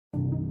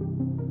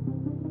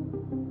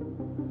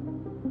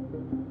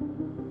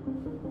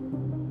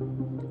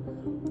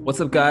What's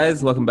up,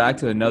 guys? Welcome back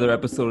to another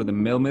episode of the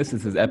Millmiss.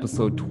 This is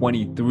episode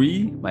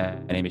 23. My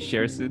name is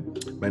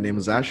Sherson, My name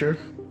is Asher.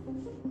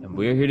 and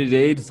we're here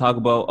today to talk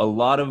about a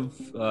lot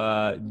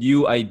of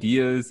new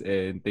ideas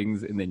and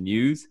things in the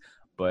news.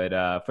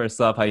 But first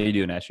off, how you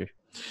doing, Asher?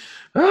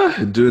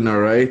 Doing all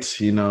right.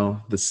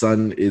 The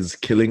sun is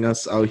killing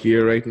us out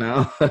here right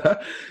now.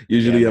 Yeah,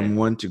 Usually I'm man.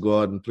 one to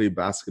go out and play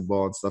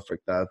basketball and stuff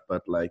like that,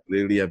 but like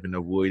lately I've been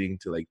avoiding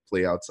to like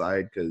play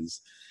outside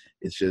because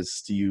it's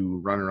just you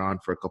run around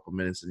for a couple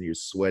minutes and you're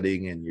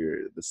sweating and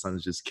the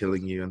sun's just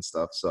killing you and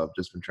stuff. So I've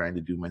just been trying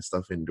to do my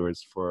stuff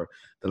indoors for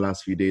the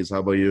last few days. How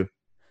about you?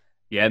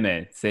 Yeah,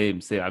 man. Same.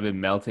 I've been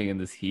melting in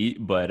this heat,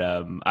 but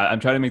I'm trying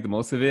to make the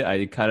most of it.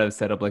 I kind of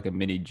set up like a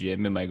mini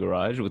gym in my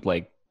garage with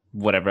like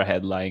whatever I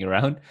had lying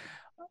around.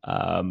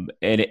 And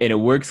it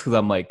works because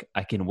I'm like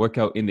I can work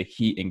out in the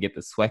heat and get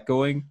the sweat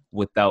going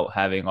without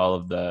having all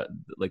of the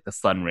like the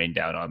sun rain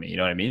down on me. You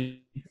know what I mean?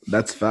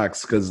 That's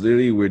facts because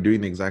literally we're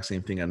doing the exact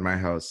same thing at my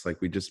house. Like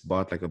we just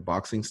bought like a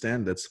boxing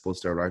stand that's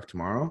supposed to arrive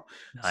tomorrow.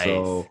 Nice.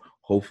 So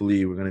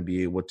hopefully we're gonna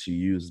be able to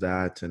use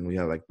that and we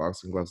have like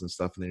boxing gloves and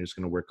stuff and they're just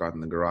gonna work out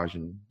in the garage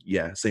and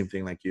yeah, same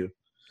thing like you.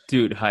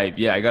 Dude, hype.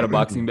 Yeah, I got a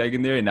boxing bag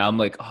in there and now I'm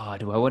like, oh,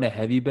 do I want a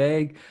heavy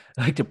bag?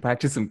 Like to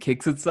practice some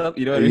kicks and stuff,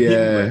 you know what I mean?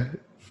 But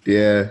Yeah,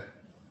 yeah.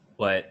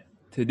 but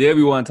today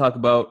we want to talk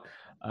about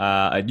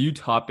a new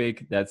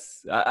topic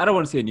that's I don't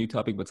want to say a new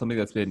topic, but something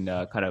that's been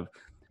kind of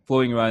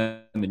flowing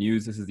around in the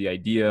news. This is the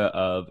idea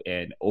of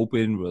an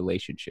open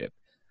relationship.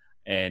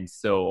 And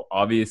so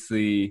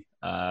obviously,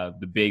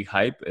 the big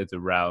hype is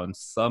around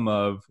some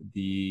of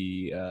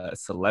the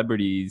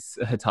celebrities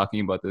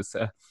talking about this.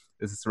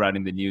 This is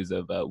surrounding the news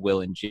of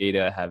Will and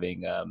Jada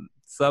having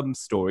some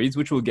stories,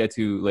 which we'll get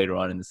to later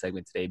on in the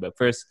segment today. But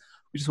first,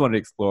 we just wanted to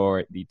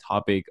explore the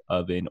topic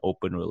of an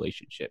open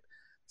relationship.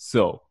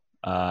 So,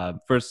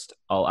 first,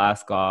 I'll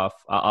ask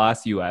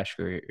you,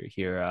 Ashker,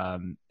 here.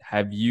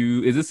 Have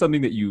you? Is this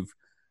something that you've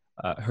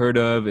heard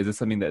of? Is this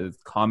something that is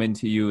common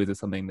to you? Is it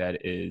something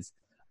that is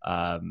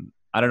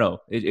I don't know.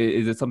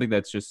 Is it something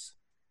that's just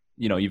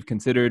you've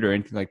considered or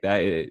anything like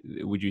that?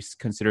 Would you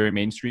consider it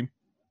mainstream?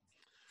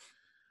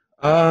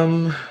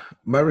 Um,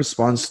 my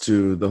response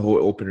to the whole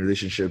open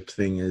relationship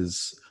thing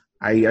is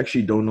I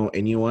actually don't know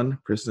anyone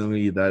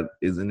personally that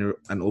is in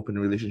an open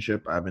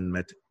relationship. I haven't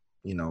met,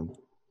 you know,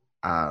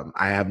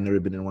 I have never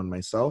been in one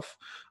myself.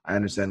 I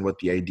understand what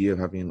the idea of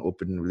having an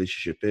open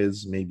relationship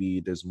is. Maybe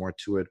there's more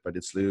to it, but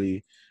it's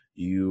literally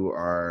you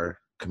are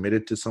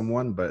committed to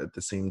someone, but at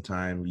the same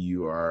time,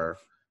 you are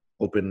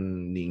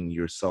opening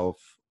yourself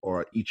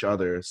or each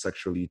other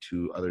sexually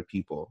to other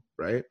people,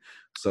 right?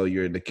 So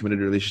you're in a committed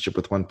relationship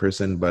with one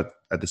person, but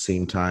at the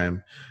same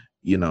time,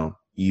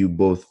 you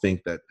both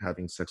think that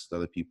having sex with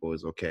other people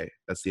is okay.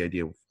 That's the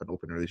idea of an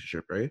open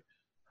relationship, right?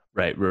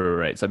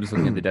 Right. So I'm just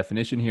looking at the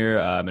definition here.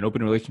 An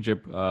open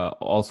relationship,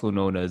 also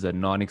known as a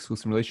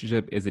non-exclusive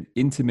relationship, is an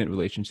intimate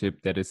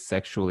relationship that is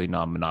sexually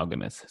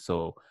non-monogamous.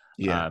 So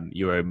Yeah.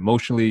 you're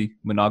emotionally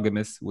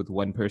monogamous with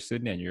one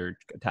person and you're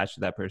attached to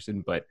that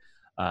person, but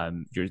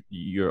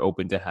you're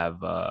open to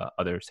have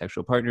other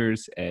sexual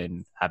partners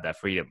and have that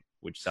freedom,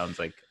 which sounds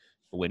like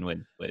a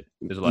win-win. But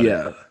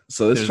Yeah.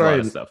 So there's a lot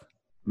of stuff.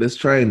 let's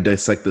try and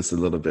dissect this a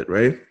little bit,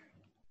 right?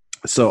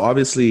 So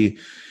obviously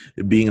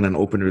being in an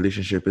open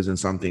relationship isn't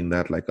something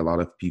that like a lot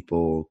of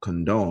people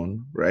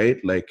condone, right?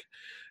 Like,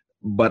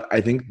 but I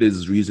think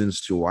there's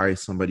reasons to why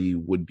somebody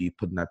would be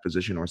put in that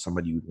position or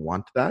somebody would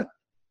want that.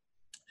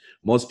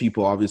 Most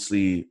people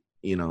obviously,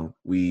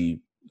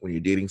 we when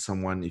you're dating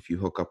someone, if you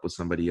hook up with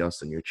somebody else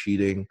then you're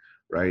cheating,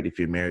 right? If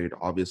you're married,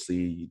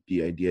 obviously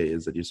the idea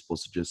is that you're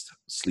supposed to just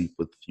sleep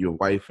with your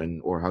wife and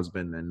or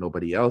husband and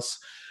nobody else.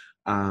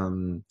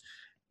 um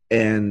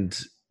and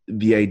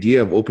the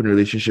idea of open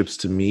relationships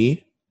to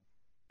me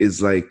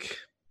is like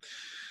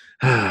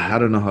I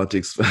don't know how to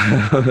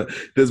explain.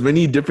 There's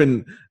many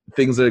different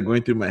things that are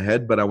going through my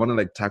head, but I want to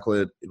like tackle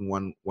it in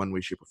one way,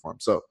 shape, or form.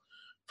 So,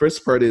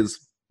 first part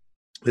is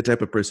the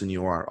type of person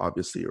you are,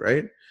 obviously,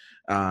 right?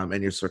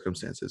 And your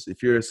circumstances.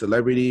 If you're a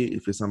celebrity,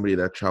 if you're somebody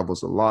that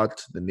travels a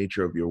lot, the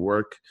nature of your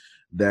work,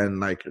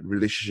 then like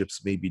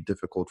relationships may be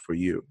difficult for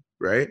you,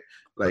 right?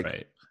 Like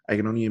Right. I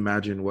can only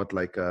imagine what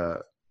like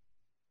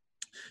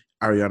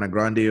Ariana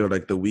Grande or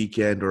like The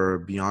Weeknd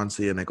or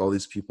Beyonce and like all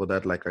these people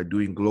that like are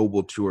doing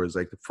global tours.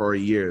 Like for a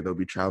year, they'll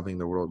be traveling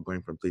the world,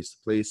 going from place to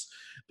place.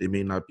 They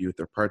may not be with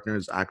their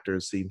partners,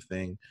 actors, same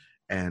thing.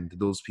 And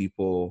those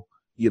people,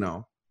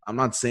 I'm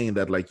not saying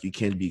that like you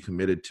can't be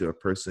committed to a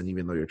person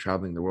even though you're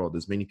traveling the world.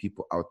 There's many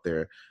people out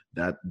there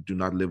that do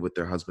not live with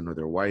their husband or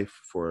their wife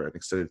for an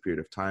extended period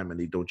of time and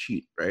they don't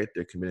cheat, right?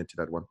 They're committed to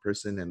that one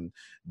person and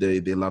they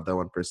love that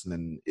one person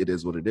and it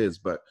is what it is.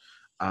 But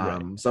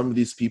Right. some of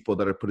these people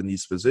that are put in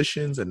these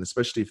positions, and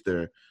especially if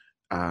they're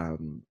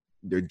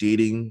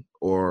dating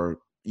or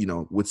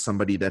with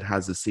somebody that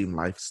has the same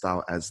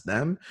lifestyle as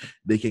them,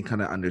 they can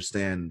kind of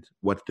understand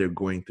what they're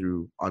going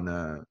through on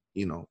a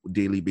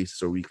daily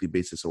basis or weekly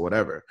basis or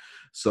whatever.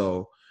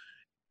 So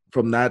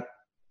from that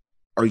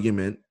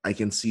argument, I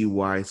can see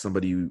why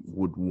somebody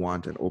would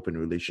want an open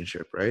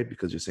relationship, right?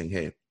 Because you're saying,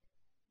 hey,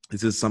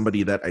 Is this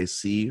somebody that I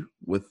see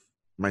with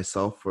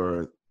myself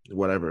for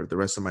whatever the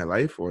rest of my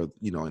life, or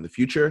in the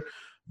future?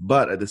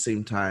 But at the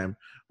same time,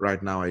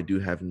 right now I do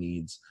have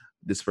needs.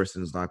 This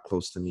person is not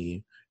close to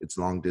me. It's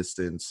long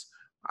distance.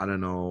 I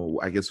don't know.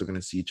 I guess we're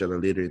gonna see each other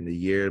later in the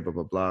year, blah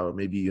blah blah. Or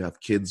maybe you have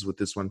kids with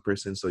this one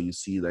person, so you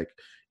see like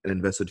an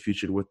invested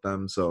future with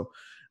them. So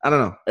I don't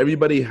know.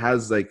 Everybody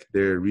has like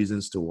their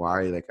reasons to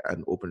why like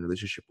an open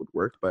relationship would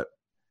work, but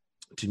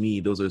to me,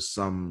 those are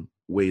some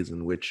ways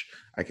in which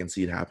I can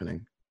see it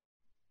happening.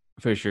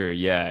 For sure,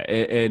 yeah,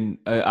 and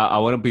I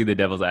want to be the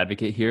devil's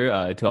advocate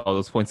here to all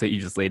those points that you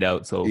just laid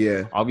out. So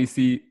Yeah.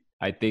 obviously,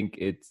 I think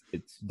it's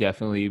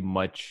definitely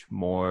much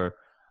more,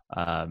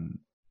 um,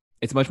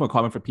 it's much more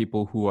common for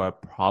people who are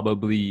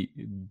probably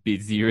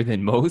busier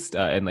than most,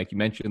 and like you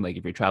mentioned, like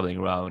if you're traveling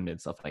around and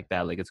stuff like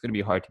that, like it's going to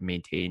be hard to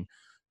maintain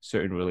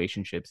certain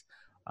relationships.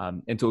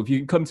 And so if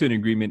you come to an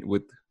agreement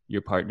with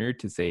your partner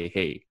to say,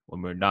 hey,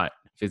 when we're not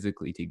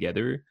physically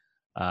together,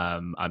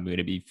 I'm going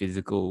to be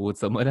physical with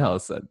someone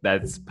else.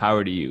 That's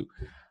power to you.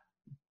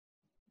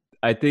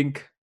 I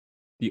think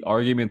the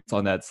arguments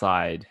on that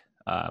side,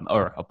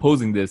 or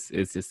opposing this,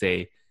 is to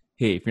say,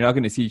 hey, if you're not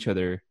going to see each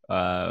other,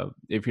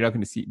 if you're not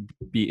going to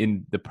be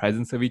in the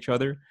presence of each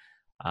other,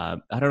 I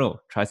don't know,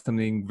 try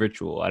something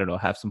virtual. I don't know,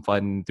 have some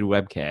fun through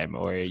webcam,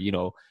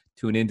 or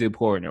tune into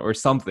porn or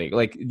something.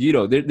 Like there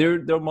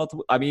are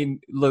multiple. I mean,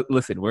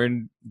 listen, we're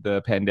in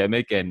the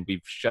pandemic and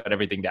we've shut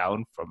everything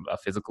down from a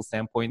physical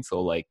standpoint.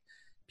 So like,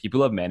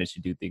 people have managed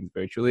to do things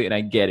virtually, and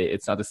I get it.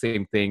 It's not the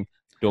same thing.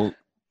 Don't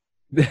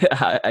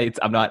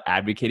I'm not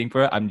advocating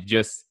for it. I'm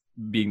just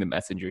being the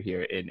messenger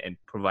here and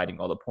providing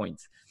all the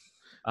points.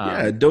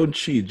 Yeah, don't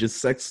cheat.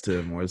 Just sext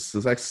him or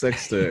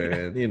sext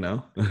her,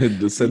 and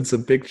just send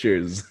some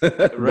pictures.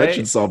 That should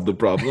Right? solve the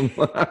problem.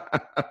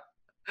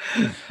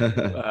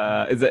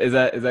 Is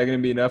that going to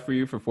be enough for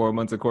you for 4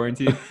 months of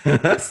quarantine?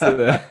 Just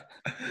Hey,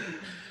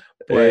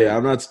 but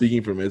I'm not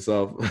speaking for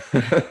myself.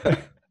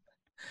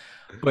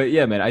 but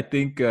yeah, man, I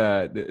think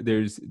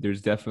there's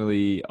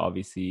definitely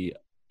obviously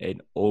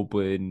an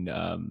open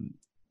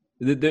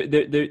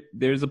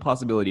there's a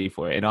possibility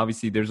for it, and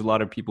obviously there's a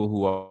lot of people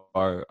who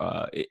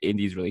are in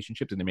these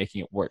relationships and they're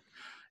making it work.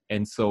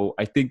 And so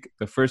I think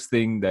the first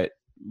thing that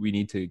we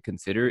need to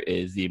consider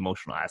is the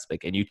emotional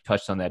aspect, and you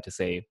touched on that to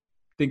say,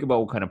 think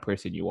about what kind of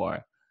person you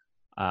are.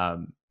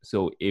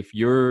 So if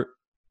you're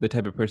the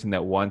type of person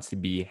that wants to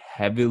be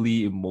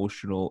heavily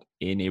emotional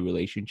in a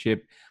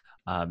relationship,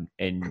 and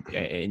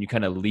you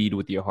kind of lead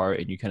with your heart,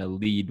 and you kind of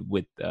lead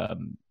with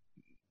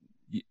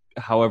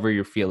however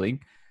you're feeling,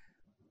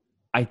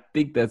 I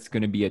think that's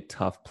going to be a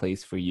tough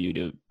place for you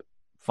to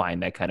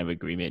find that kind of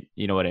agreement.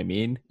 You know what I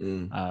mean?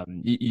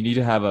 Mm. You need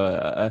to have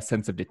a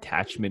sense of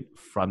detachment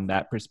from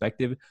that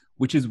perspective,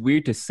 which is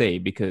weird to say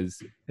because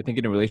I think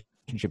in a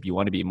relationship you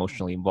want to be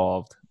emotionally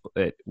involved,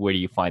 but where do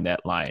you find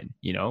that line?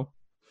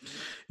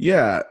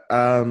 Yeah.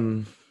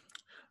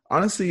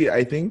 Honestly,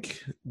 I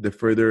think the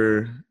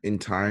further in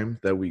time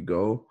that we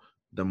go,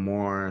 the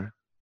more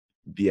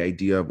the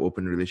idea of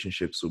open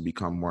relationships will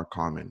become more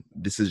common.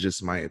 This is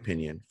just my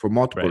opinion for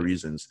multiple Right.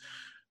 reasons.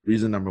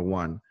 Reason number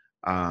one,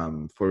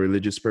 for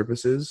religious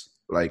purposes,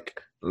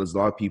 like there's a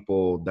lot of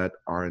people that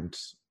aren't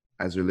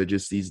as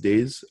religious these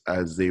days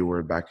as they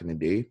were back in the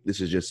day.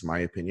 This is just my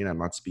opinion. I'm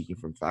not speaking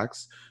from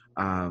facts.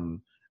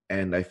 Um,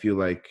 and I feel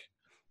like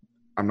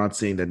I'm not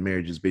saying that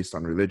marriage is based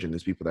on religion.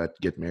 There's people that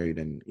get married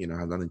and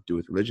have nothing to do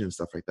with religion and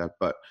stuff like that.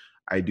 But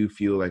I do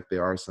feel like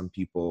there are some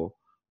people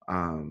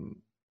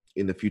um,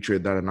 in the future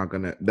that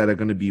are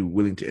gonna be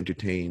willing to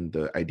entertain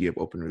the idea of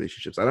open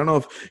relationships. I don't know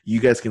if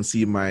you guys can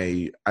see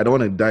my. I don't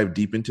want to dive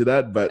deep into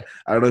that, but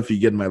I don't know if you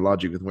get my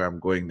logic with where I'm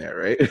going there,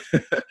 right?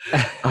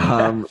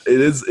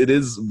 It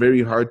is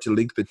very hard to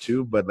link the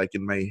two, but like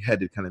in my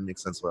head, it kind of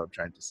makes sense what I'm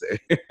trying to say.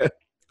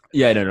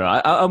 Yeah, no,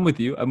 I'm with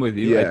you. I'm with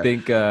you. I Yeah.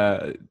 think,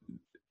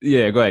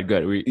 yeah, go ahead, go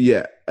ahead.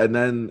 Yeah. And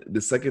then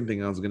the second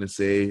thing I was gonna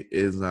say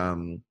is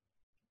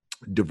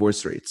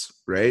divorce rates,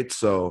 right?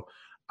 So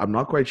I'm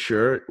not quite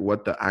sure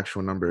what the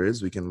actual number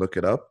is. We can look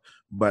it up.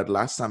 But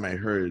last time I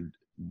heard,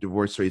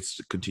 divorce rates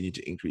continue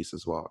to increase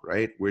as well,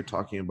 right? We're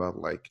talking about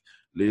like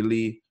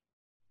literally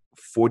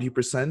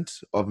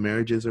 40% of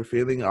marriages are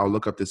failing. I'll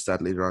look up this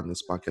stat later on in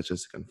this podcast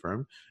just to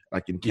confirm.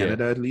 Like in Yeah,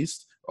 Canada, at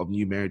least, of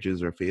new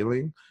marriages are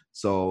failing.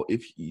 So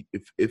if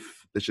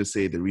let's just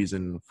say the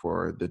reason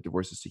for the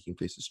divorces taking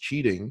place is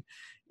cheating,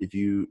 if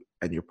you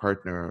and your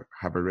partner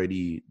have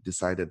already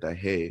decided that,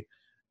 hey,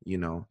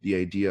 the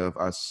idea of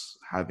us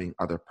having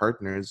other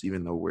partners,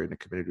 even though we're in a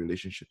committed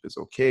relationship, is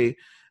okay,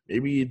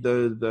 maybe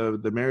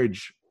the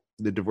marriage,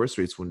 the divorce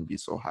rates wouldn't be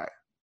so high.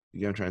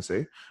 You know what I'm trying to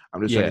say?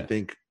 I'm just trying to yeah,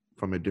 think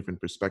from a different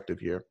perspective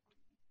here.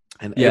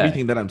 And yeah,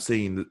 everything that I'm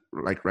saying,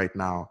 like right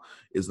now,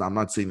 is I'm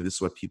not saying that this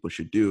is what people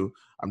should do.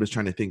 I'm just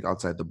trying to think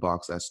outside the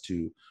box as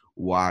to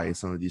why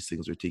some of these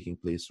things are taking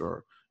place,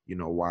 or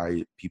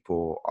why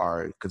people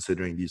are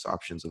considering these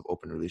options of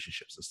open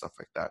relationships and stuff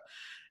like that.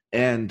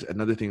 And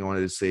another thing I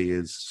wanted to say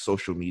is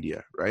social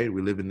media, right?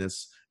 We live in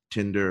this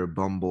Tinder,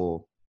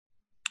 Bumble,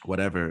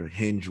 whatever,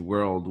 Hinge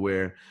world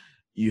where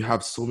you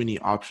have so many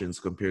options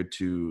compared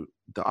to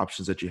the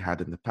options that you had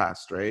in the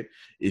past, right?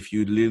 If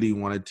you really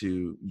wanted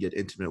to get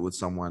intimate with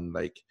someone,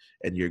 like,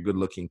 and you're a good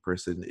looking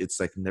person, it's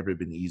like never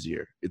been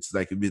easier. It's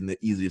like been the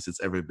easiest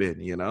it's ever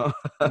been, you know?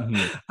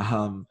 Hmm.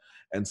 um,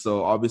 and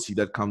so obviously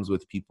that comes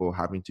with people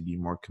having to be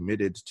more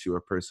committed to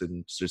a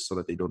person just so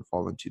that they don't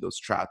fall into those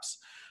traps.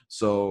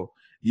 So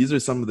these are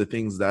some of the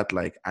things that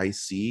like I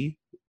see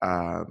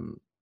um,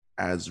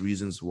 as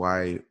reasons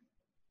why,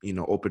 you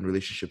know, open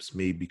relationships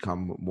may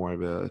become more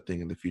of a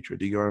thing in the future.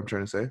 Do you get what I'm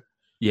trying to say?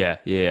 Yeah,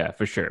 yeah, yeah,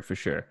 for sure, for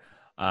sure.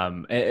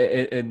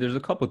 And there's a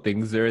couple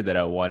things there that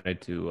I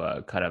wanted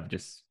to kind of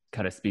just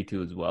kind of speak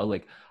to as well.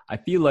 Like, I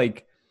feel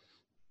like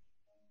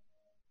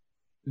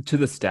to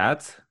the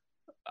stats,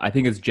 I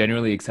think it's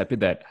generally accepted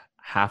that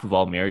half of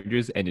all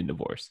marriages end in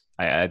divorce.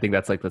 I think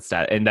that's like the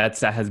stat, and that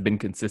stat has been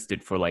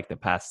consistent for like the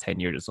past 10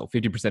 years or so.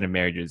 50% of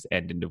marriages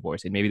end in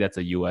divorce, and maybe that's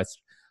a U.S.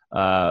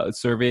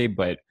 Survey,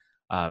 but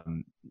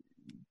um,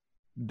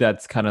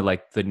 that's kind of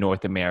like the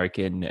North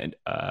American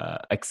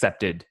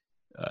accepted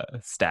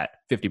stat,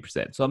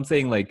 50%. So I'm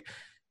saying like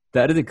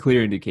that is a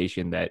clear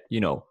indication that,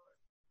 you know,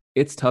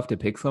 it's tough to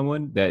pick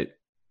someone that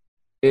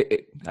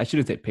I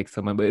shouldn't say pick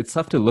someone, but it's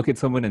tough to look at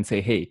someone and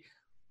say, hey,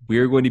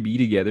 we're going to be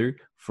together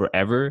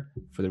forever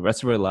for the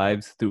rest of our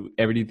lives through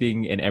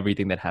everything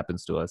that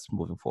happens to us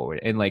moving forward.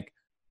 And like,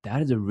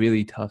 that is a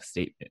really tough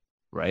statement,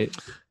 right?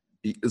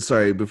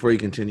 Sorry, before you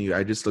continue,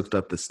 I just looked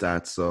up the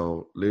stats.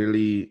 So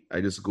literally,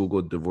 I just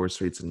Googled divorce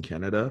rates in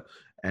Canada,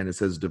 and it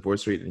says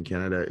divorce rate in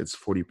Canada, it's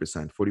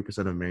 40%.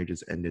 40% of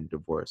marriages end in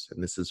divorce.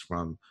 And this is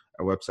from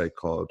a website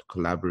called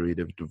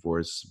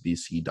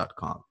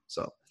collaborativedivorcebc.com.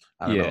 So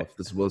I don't know Yeah, if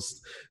this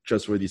was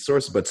trustworthy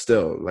source, but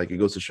still, like, it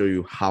goes to show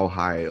you how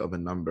high of a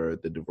number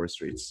the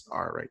divorce rates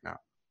are right now.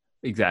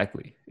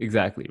 exactly.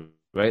 Exactly.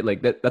 Right.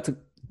 Like that's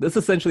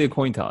essentially a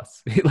coin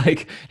toss.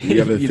 Like, You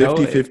have a you know,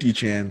 50-50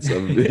 chance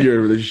of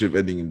your relationship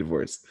ending in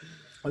divorce.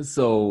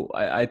 so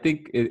I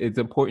think it's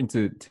important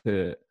to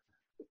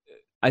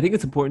I think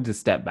it's important to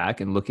step back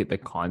and look at the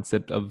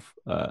concept of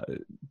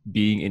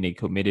being in a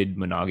committed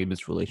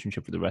monogamous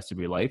relationship for the rest of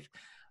your life.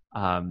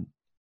 Um,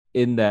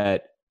 in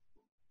that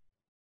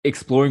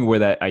exploring where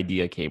that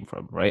idea came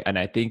from, right? And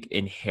I think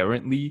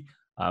inherently,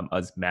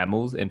 as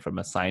mammals and from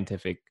a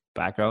scientific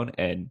background,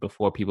 and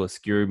before people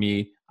skewer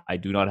me, I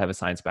do not have a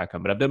science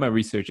background, but I've done my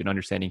research in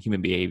understanding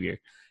human behavior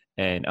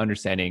and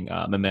understanding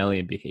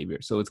mammalian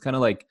behavior. So it's kind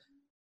of like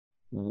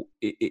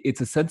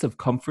it's a sense of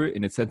comfort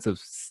and a sense of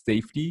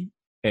safety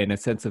and a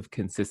sense of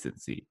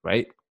consistency,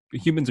 right?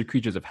 Humans are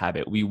creatures of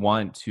habit. We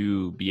want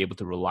to be able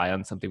to rely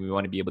on something. We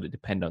want to be able to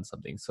depend on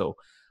something. So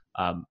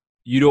um,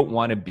 you don't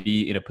want to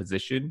be in a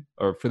position,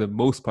 or for the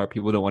most part,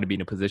 people don't want to be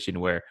in a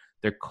position where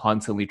they're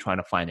constantly trying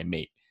to find a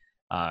mate.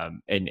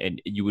 And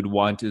you would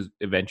want to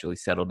eventually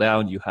settle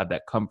down. You have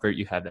that comfort.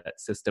 You have that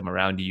system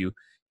around you.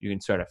 You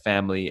can start a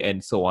family,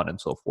 and so on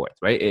and so forth,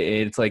 right?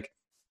 It's like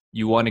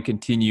you want to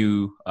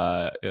continue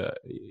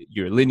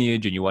your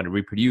lineage, and you want to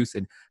reproduce,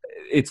 and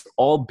it's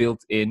all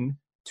built in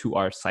to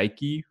our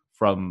psyche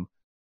from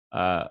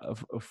a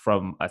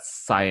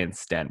science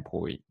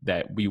standpoint,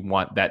 that we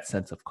want that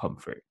sense of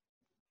comfort.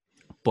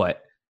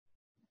 But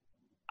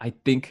I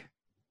think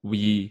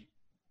we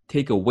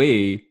take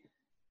away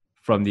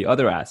from the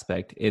other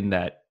aspect, in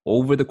that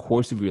over the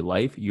course of your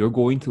life, you're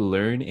going to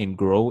learn and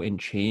grow and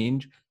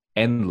change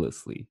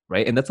endlessly,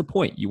 right? And that's the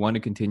point. You want to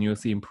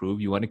continuously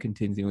improve, you want to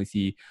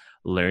continuously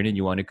learn, and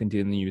you want to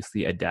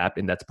continuously adapt.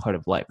 And that's part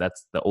of life.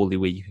 That's the only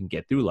way you can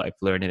get through life: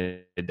 learn and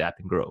adapt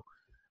and grow.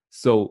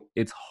 So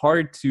it's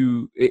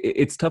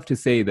tough to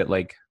say that,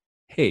 like,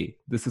 hey,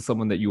 this is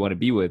someone that you want to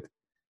be with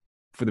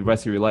for the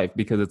rest of your life,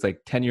 because it's like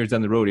 10 years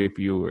down the road, if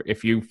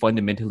you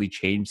fundamentally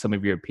change some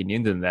of your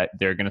opinions and that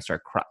they're going to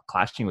start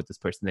clashing with this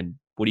person, then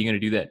what are you going to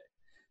do then,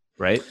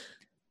 right?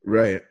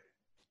 Right.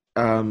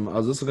 I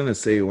was also gonna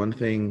say one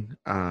thing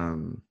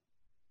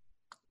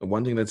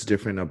that's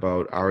different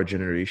about our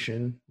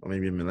generation, or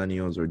maybe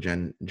millennials or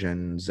Gen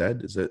Z.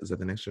 Is that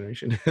the next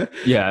generation?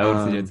 Yeah, I would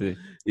um, say.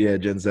 yeah,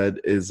 Gen Z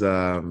is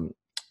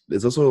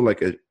there's also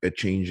like a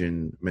change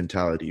in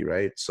mentality,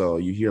 right? So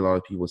you hear a lot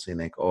of people saying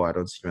like, "Oh, I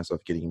don't see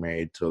myself getting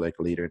married till like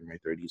later in my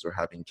 30s, or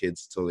having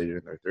kids till later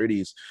in their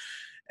 30s,"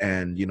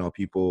 and you know,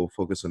 people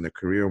focus on their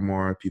career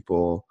more.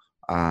 People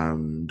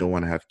don't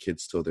want to have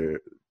kids till they're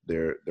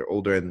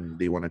older, and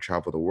they want to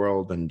travel the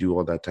world and do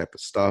all that type of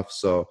stuff.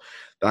 So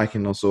that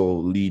can also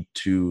lead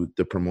to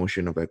the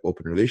promotion of like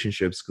open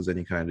relationships, because then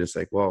you kind of just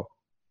like, well,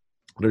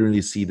 I don't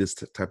really see this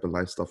type of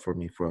lifestyle for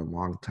me for a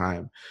long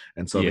time.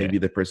 And so Yeah. maybe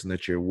the person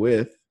that you're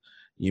with,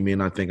 you may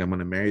not think I'm going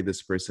to marry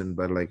this person,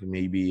 but like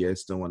maybe I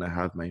still want to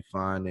have my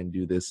fun and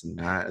do this and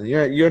that. And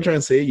yeah, you're trying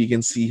to say, you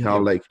can see how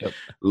Yep. like Yep.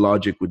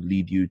 logic would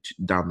lead you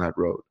down that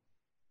road.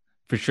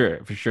 For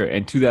sure, for sure.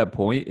 And to that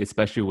point,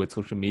 especially with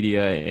social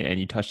media, and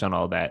you touched on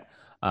all that,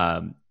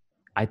 um,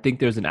 I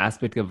think there's an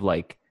aspect of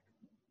like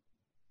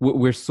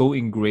we're so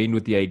ingrained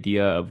with the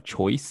idea of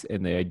choice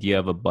and the idea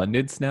of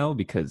abundance now,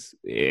 because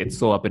it's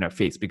so up in our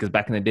face. Because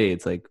back in the day,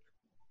 it's like,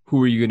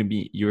 who are you going to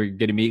meet? You're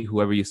going to meet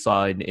whoever you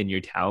saw in your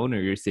town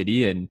or your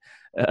city and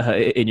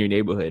in your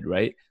neighborhood,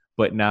 right?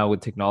 But now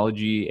with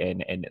technology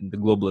and the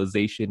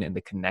globalization and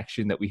the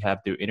connection that we have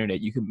through internet,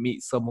 you can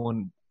meet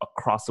someone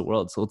across the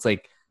world. So it's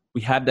like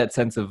we have that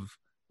sense of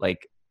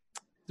like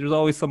there's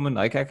always someone,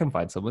 like I can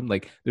find someone,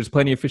 like there's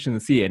plenty of fish in the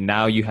sea, and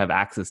now you have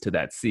access to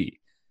that sea,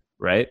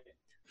 right?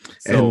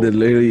 And there So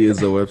literally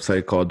is a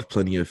website called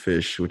Plenty of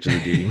Fish, which is a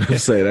dating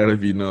website. I don't know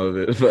if you know of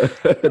it,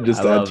 but just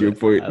I to add love to your it.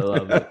 point. I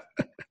love it.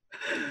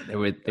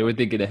 They were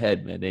thinking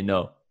ahead, man. They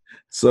know.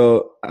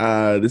 So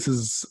this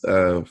is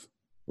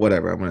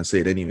whatever, I'm gonna say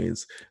it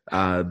anyways.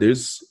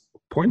 There's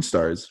porn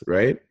stars,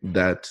 right,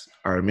 that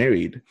are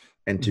married.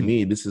 And to Mhm.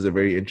 me, this is a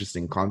very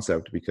interesting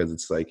concept because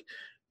it's like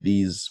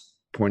these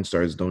porn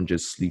stars don't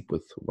just sleep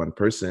with one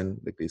person,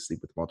 like they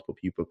sleep with multiple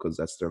people because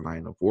that's their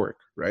line of work,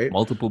 right?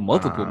 Multiple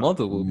people.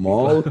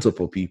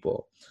 Multiple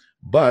people.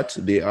 But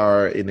they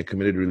are in a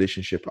committed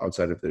relationship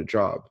outside of their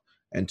job.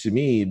 And to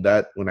me,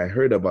 that when I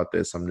heard about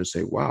this, I'm just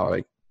saying, wow,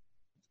 like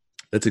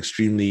that's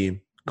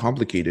extremely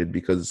complicated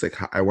because it's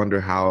like I wonder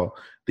how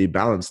they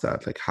balance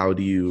that. Like, how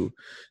do you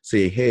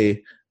say,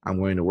 "Hey, I'm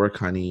going to work,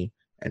 honey,"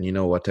 and you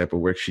know what type of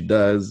work she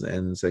does,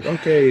 and it's like,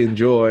 "Okay,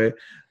 enjoy,"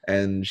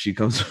 and she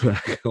comes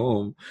back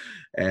home,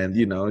 and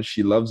you know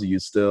she loves you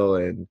still,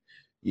 and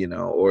you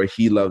know, or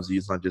he loves you.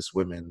 It's not just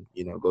women,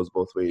 you know, it goes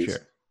both ways. Sure.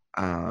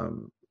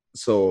 Um,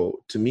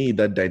 so to me,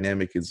 that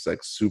dynamic is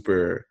like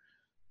super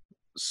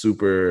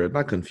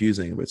not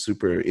confusing but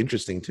super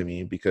interesting to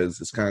me because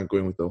it's kind of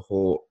going with the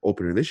whole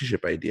open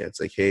relationship idea.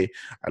 It's like, hey,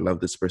 I love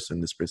this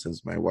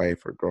person's my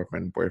wife or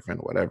girlfriend, boyfriend,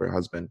 whatever,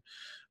 husband,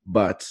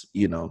 but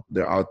you know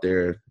they're out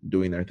there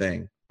doing their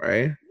thing,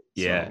 right?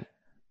 Yeah. So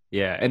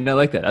Yeah. And I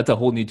like that. That's a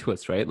whole new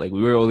twist, right? Like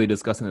we were only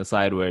discussing the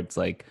side where it's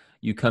like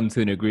you come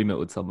to an agreement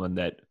with someone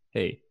that,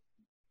 hey,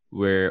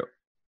 we're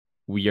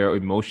we are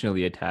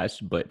emotionally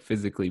attached, but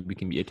physically we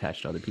can be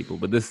attached to other people.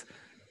 But this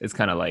is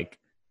kind of like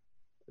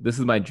this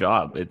is my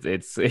job.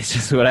 It's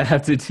just what I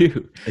have to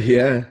do.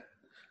 yeah,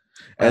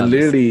 and Um,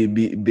 literally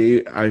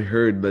they I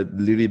heard that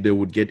literally they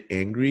would get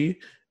angry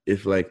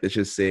if, like, let's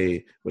just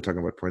say we're talking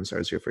about porn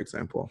stars here, for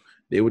example,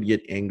 they would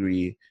get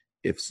angry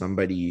if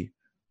somebody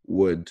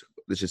would,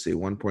 let's just say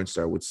one porn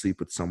star would sleep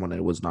with someone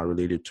that was not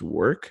related to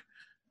work.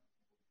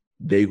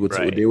 They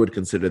right. would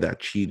consider that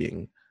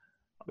cheating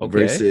Okay.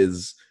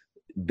 versus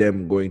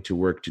them going to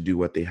work to do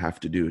what they have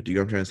to do. Do you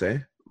know what I'm trying to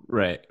say?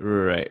 Right.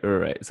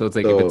 So it's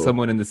like if it's So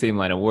someone in the same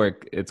line of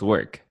work, it's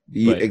work.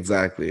 But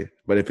exactly.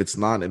 But if it's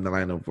not in the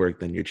line of work,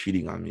 then you're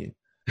cheating on me.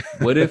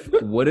 what if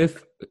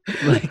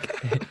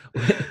like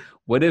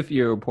what if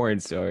you're a porn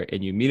star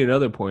and you meet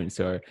another porn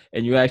star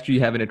and you actually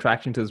have an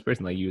attraction to this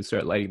person, like you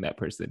start liking that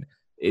person?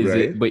 Is it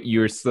Right? but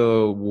you're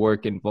still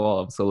work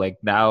involved? So like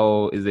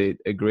now is it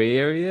a gray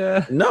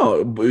area?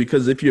 No,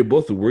 because if you're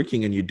both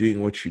working and you're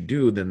doing what you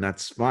do, then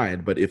that's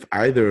fine. But if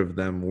either of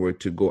them were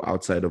to go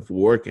outside of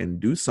work and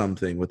do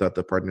something without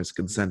the partner's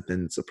consent,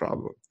 then it's a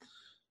problem.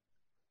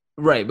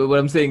 Right, but what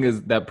I'm saying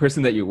is that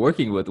person that you're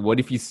working with, what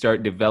if you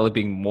start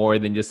developing more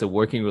than just a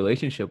working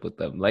relationship with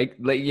them? Like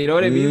you know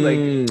what I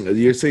mean? Like,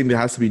 You're saying there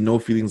has to be no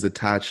feelings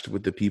attached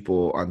with the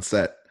people on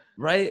set.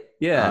 right?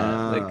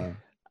 Yeah, like Ah,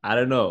 I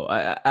don't know.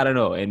 I don't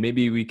know. And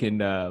maybe we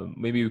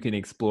can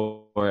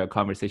explore a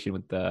conversation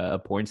with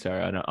a porn star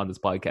on this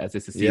podcast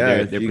just to see yeah.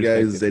 If their you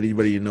guys, perspective.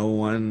 anybody know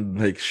one,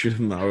 like shoot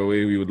them our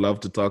way. We would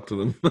love to talk to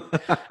them.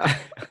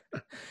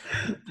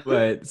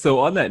 But so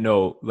on that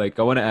note, like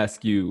I want to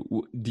ask you,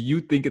 do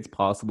you think it's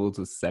possible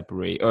to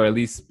separate, or at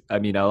least, I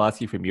mean, I'll ask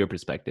you from your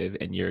perspective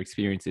and your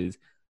experiences,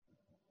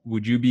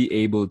 would you be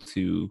able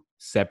to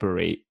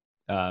separate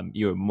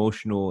your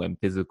emotional and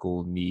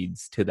physical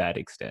needs to that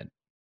extent?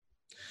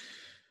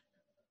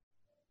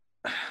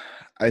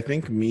 I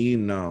think me,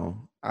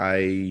 no.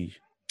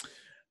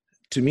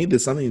 To me,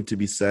 there's something to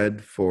be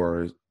said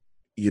for,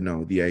 you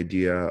know, the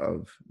idea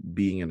of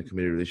being in a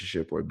committed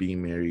relationship or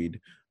being married,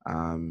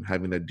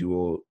 having that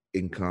dual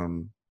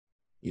income,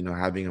 you know,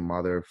 having a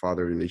mother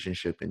father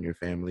relationship in your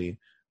family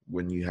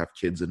when you have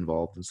kids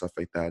involved and stuff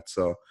like that.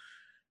 So,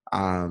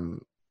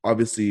 um,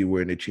 obviously,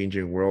 we're in a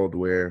changing world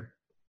where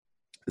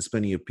there's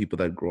plenty of people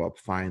that grow up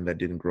fine that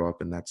didn't grow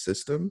up in that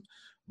system.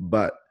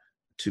 But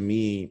to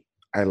me,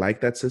 I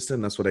like that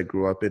system. That's what I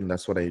grew up in.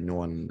 That's what I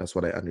know and that's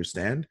what I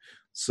understand.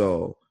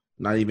 So,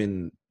 not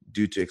even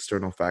due to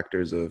external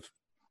factors of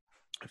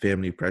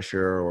family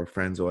pressure or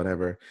friends or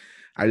whatever,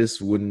 I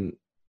just wouldn't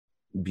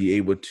be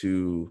able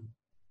to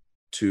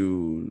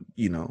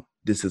you know,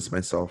 distance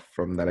myself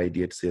from that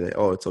idea to say that,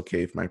 oh, it's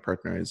okay if my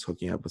partner is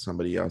hooking up with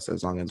somebody else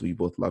as long as we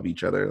both love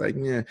each other. Like,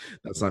 yeah,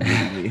 that's not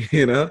really me.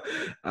 You know.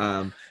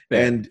 Fair,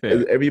 And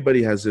fair.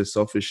 everybody has their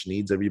selfish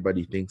needs.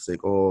 Everybody thinks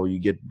like, oh, you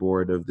get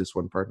bored of this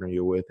one partner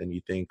you're with and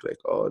you think like,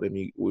 oh, then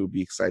it would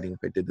be exciting if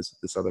I did this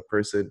with this other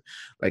person.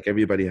 Like,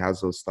 everybody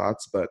has those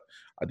thoughts, but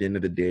at the end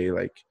of the day,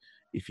 like,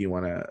 if you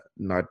want to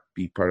not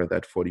be part of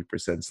that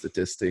 40%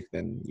 statistic,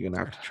 then you're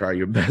gonna have to try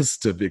your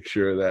best to make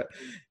sure that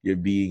you're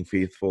being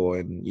faithful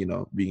and, you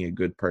know, being a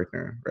good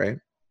partner, right?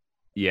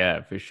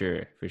 Yeah, for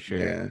sure, for sure.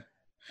 Yeah.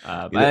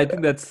 You know, I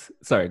think that's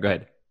sorry. Go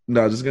ahead. No,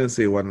 I was just gonna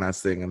say one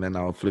last thing, and then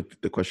I'll flip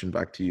the question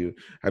back to you.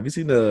 Have you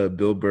seen the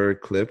Bill Burr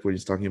clip where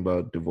he's talking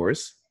about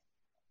divorce?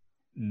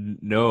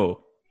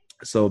 No.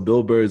 So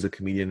Bill Burr is a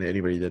comedian.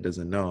 Anybody that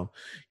doesn't know,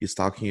 he's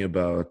talking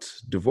about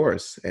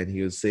divorce, and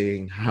he was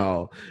saying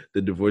how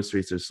the divorce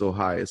rates are so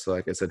high. So,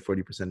 like I said,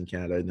 40% in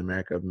Canada, in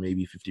America,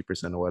 maybe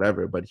 50% or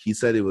whatever. But he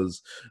said it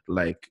was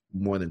like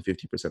more than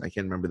 50%. I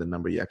can't remember the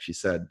number he actually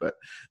said, but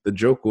the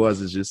joke was,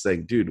 is just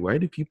like, dude, why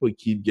do people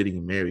keep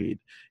getting married?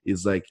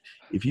 Is like,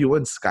 if you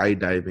went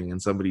skydiving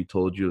and somebody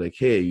told you like,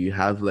 hey, you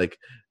have like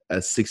a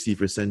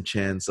 60%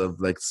 chance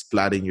of like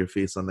splatting your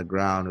face on the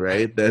ground,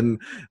 right? Then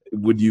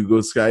would you go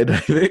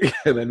skydiving?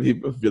 And then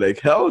people be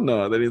like, hell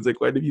no. Then he's like,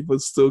 why do people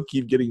still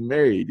keep getting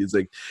married? He's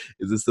like,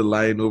 is this the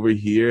line over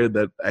here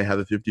that I have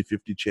a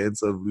 50-50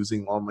 chance of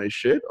losing all my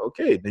shit?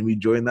 Okay, then we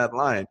join that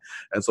line.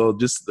 And so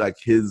just like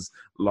his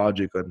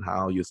logic on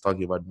how he was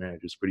talking about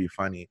marriage is pretty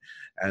funny.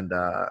 And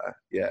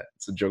yeah,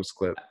 it's a jokes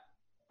clip.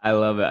 I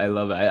love it. I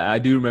love it. I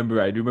do remember.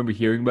 I do remember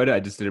hearing about it.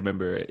 I just didn't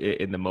remember it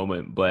in the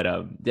moment. But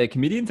yeah,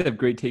 comedians have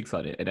great takes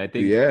on it, and I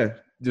think Yeah.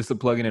 just to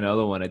plug in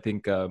another one, I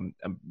think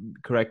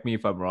correct me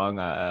if I'm wrong.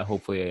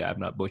 Hopefully, I'm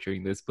not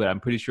butchering this, but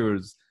I'm pretty sure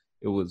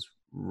it was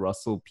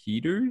Russell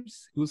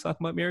Peters who was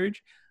talking about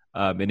marriage.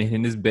 And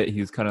in his bit,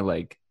 he was kind of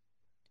like,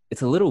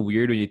 it's a little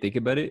weird when you think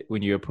about it.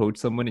 When you approach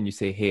someone and you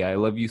say, "Hey, I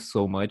love you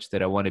so much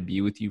that I want to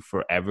be with you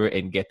forever,"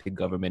 and get the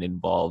government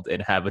involved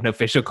and have an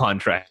official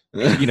contract.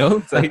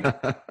 It's like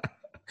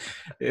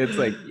it's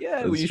like,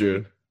 yeah, That's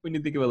true. when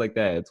you think of it like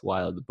that, it's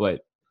wild. But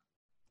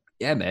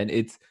yeah, man,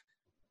 it's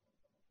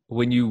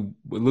when you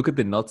look at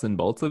the nuts and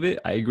bolts of it,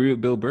 I agree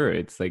with Bill Burr.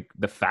 It's like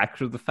the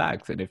facts are the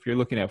facts, and if you're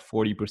looking at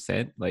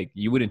 40%, like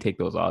you wouldn't take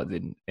those odds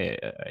in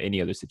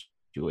any other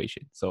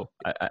situation. So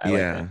I like that.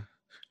 Yeah.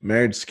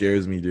 Marriage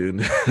scares me, dude.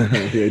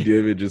 The idea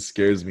of it just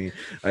scares me.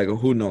 Like,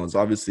 who knows?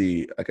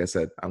 Obviously, like I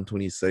said, I'm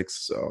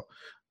 26, so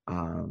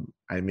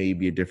I may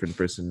be a different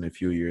person in a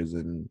few years,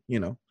 and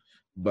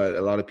but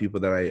a lot of people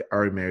that I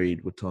are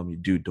married would tell me,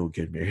 dude, don't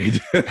get married.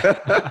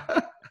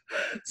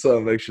 So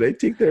I'm like, should I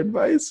take their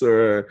advice,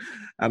 or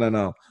I don't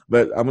know.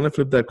 But I'm gonna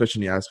flip that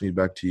question you asked me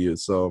back to you.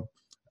 So,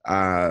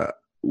 uh,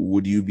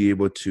 would you be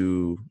able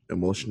to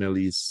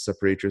emotionally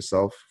separate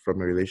yourself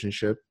from a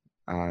relationship,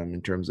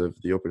 in terms of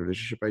the open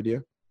relationship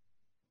idea?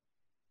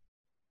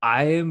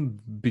 I am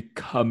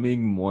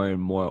becoming more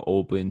and more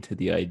open to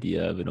the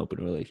idea of an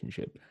open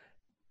relationship.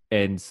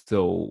 And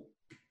so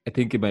I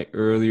think in my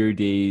earlier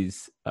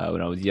days,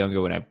 when I was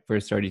younger, when I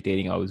first started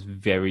dating, I was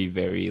very,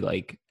 very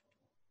like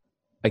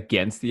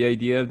against the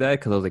idea of that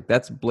because I was like,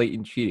 that's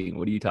blatant cheating.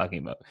 What are you talking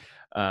about?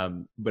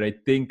 But I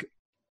think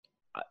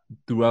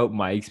throughout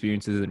my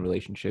experiences in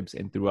relationships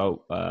and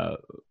throughout, I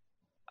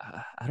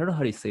don't know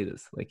how to say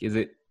this. Like, is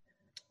it,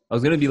 I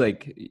was going to be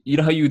like,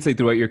 how you would say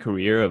throughout your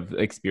career of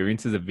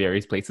experiences of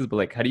various places, but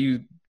like,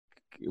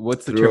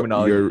 what's the Throughout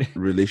terminology?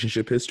 your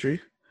relationship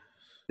history?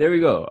 There we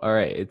go. All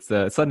right. It's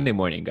Sunday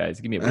morning, guys.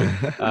 Give me a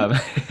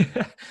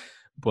break.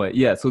 But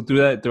yeah, so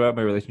throughout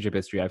my relationship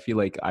history, I feel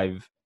like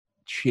I've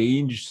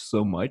changed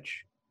so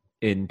much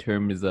in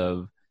terms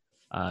of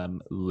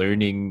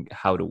learning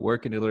how to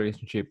work in a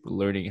relationship,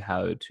 learning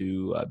how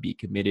to be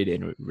committed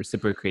and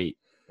reciprocate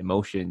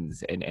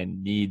emotions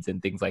and needs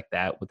and things like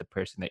that with the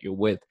person that you're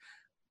with.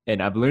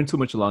 And I've learned so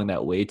much along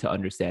that way to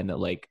understand that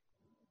like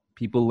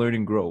people learn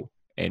and grow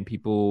and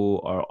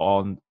people are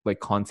all like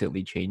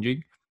constantly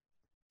changing.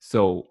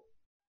 So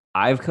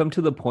I've come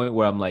to the point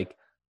where I'm like,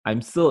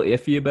 I'm still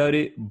iffy about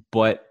it,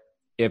 but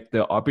if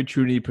the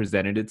opportunity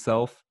presented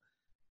itself,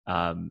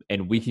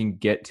 and we can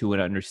get to an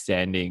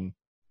understanding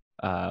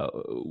uh,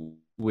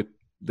 with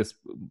this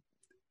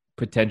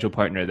potential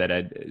partner that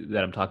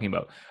I'm talking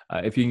about,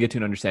 if you can get to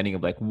an understanding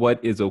of like what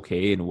is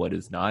okay and what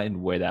is not,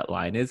 and where that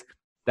line is,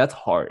 that's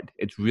hard.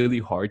 It's really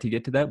hard to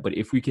get to that. But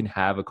if we can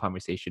have a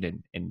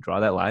conversation and draw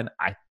that line,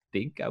 I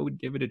think I would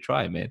give it a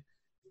try, man.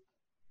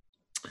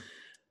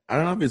 I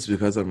don't know if it's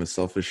because I'm a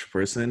selfish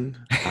person,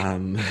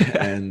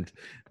 and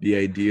the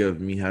idea of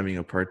me having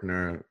a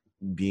partner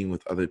being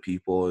with other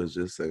people is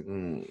just like,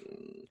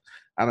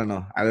 I don't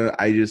know. I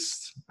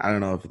don't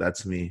know if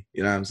that's me.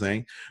 You know what I'm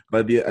saying?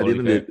 But at the Totally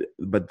end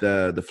of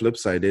fair. the flip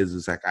side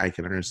is like I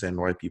can understand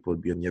why people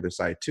would be on the other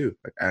side too.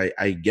 Like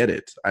I get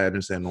it. I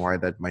understand why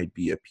that might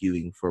be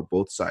appealing for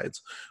both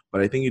sides.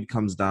 But I think it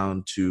comes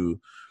down to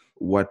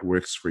what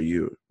works for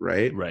you,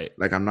 right? Right.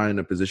 Like I'm not in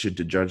a position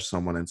to judge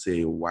someone and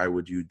say, why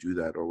would you do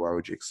that or why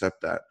would you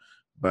accept that?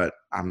 But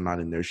I'm not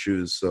in their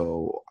shoes,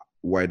 so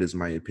why does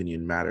my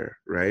opinion matter,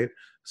 right?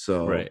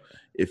 So Right.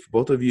 if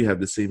both of you have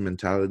the same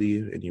mentality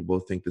and you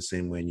both think the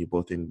same way and you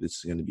both think this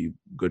is going to be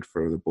good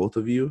for the both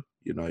of you,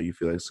 you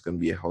feel like it's going to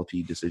be a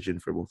healthy decision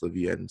for both of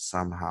you, and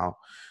somehow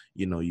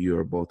you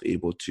are both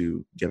able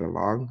to get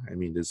along. I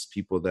mean, there's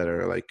people that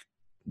are like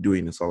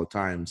doing this all the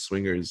time,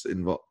 swingers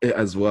involved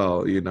as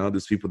well.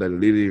 There's people that are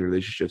literally in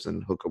relationships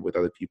and hook up with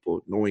other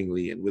people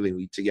knowingly and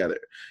willingly together.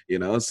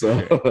 For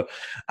So sure.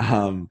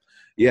 um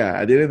yeah,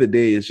 at the end of the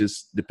day, it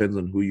just depends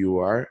on who you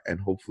are, and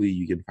hopefully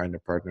you can find a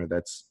partner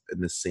that's in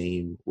the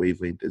same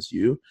wavelength as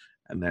you,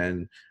 And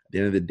then at the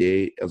end of the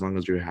day, as long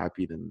as you're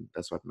happy, then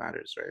that's what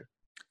matters, right?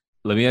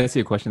 Let me ask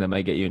you a question that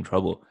might get you in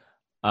trouble.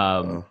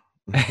 Um,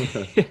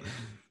 Uh,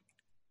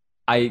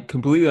 I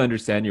completely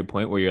understand your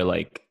point where you're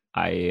like,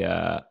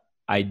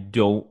 I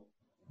don't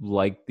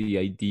like the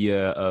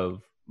idea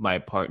of my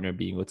partner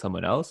being with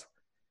someone else.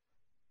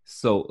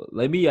 So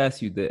let me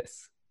ask you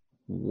this.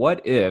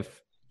 What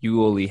if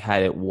you only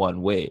had it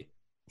one way?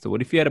 So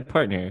what if you had a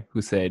partner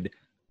who said,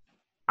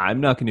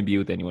 I'm not going to be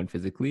with anyone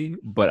physically,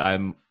 but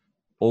I'm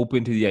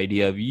open to the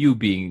idea of you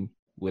being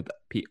with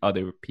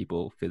other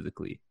people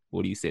physically.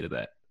 What do you say to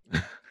that?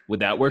 Would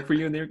that work for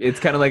you in there? It's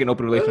kind of like an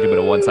open relationship, but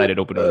a one-sided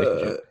open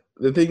relationship.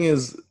 the thing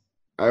is,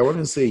 I want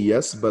to say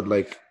yes, but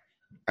like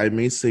I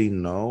may say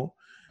no.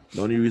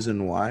 The only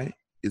reason why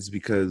is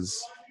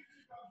because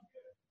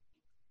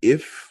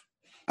if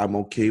I'm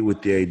okay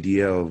with the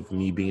idea of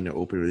me being in an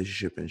open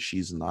relationship and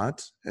she's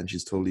not, and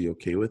she's totally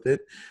okay with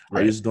it, I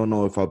Right. just don't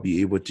know if I'll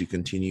be able to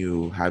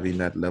continue having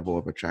that level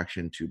of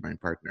attraction to my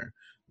partner.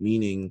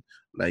 Meaning,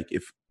 like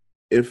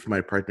if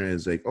my partner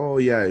is like, oh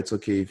yeah, it's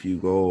okay if you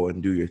go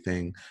and do your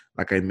thing,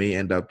 like I may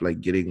end up like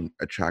getting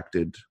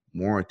attracted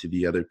more to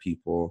the other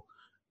people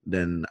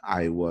than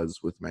I was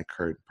with my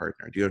current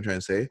partner. Do you know what I'm trying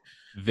to say?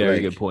 Very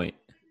Like good point.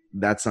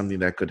 that's something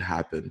that could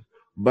happen.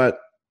 But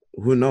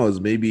who knows?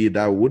 Maybe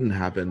that wouldn't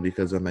happen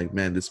because I'm like,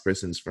 man, this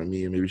person's for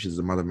me. Maybe she's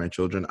the mother of my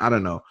children. I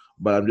don't know.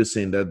 But I'm just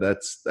saying that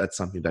that's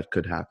something that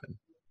could happen.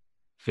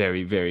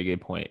 Very, very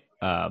good point.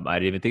 I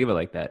didn't even think of it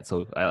like that.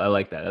 So I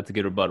like that. That's a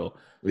good rebuttal.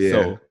 Yeah.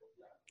 So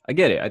I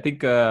get it. I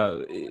think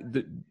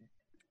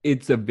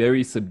it's a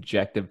very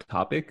subjective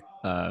topic.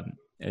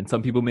 And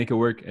some people make it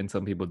work and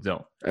some people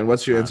don't. And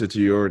what's your Uh, answer to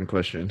your own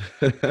question?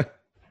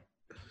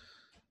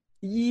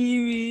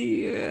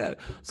 yeah.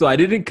 So I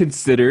didn't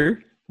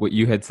consider what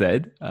you had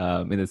said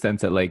in the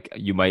sense that like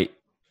you might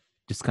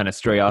just kind of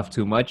stray off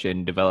too much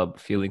and develop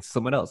feelings to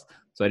someone else.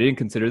 So I didn't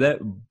consider that,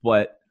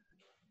 but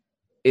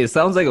it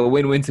sounds like a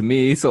win-win to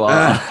me. So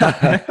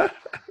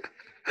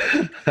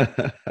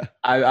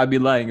I'd be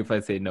lying if I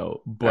say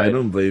no. I But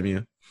don't blame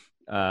you.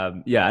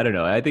 yeah, I don't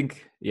know. I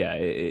think yeah,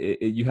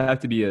 you have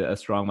to be a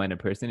strong-minded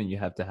person, and you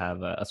have to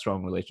have a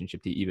strong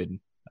relationship to even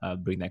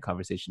bring that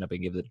conversation up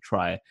and give it a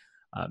try.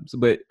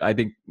 But I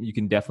think you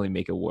can definitely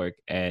make it work,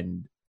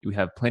 and we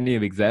have plenty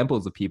of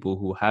examples of people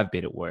who have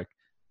made it work.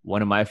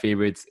 One of my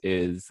favorites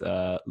is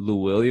Lou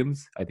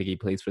Williams. I think he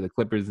plays for the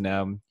Clippers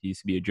now. He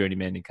used to be a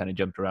journeyman and kind of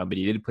jumped around, but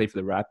he did play for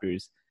the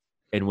Raptors.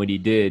 And when he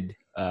did,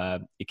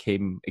 it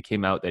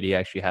came out that he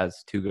actually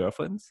has two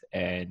girlfriends,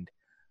 and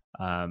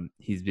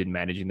he's been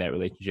managing that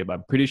relationship.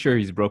 I'm pretty sure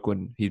he's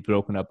broken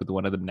up with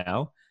one of them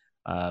now.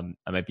 I'm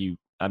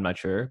not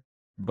sure,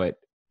 but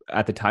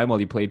at the time while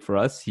he played for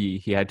us, he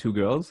had two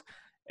girls,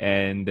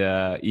 and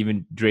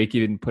even Drake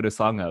even put a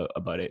song out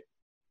about it.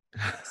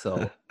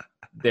 So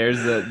there's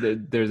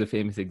a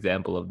famous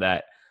example of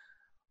that.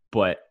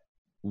 But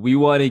we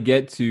want to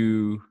get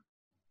to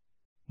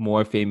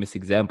more famous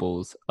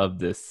examples of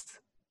this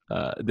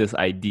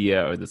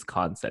idea or this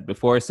concept.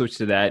 Before I switch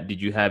to that,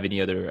 did you have any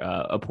other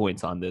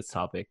points on this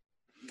topic?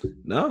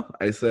 No,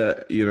 I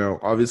said,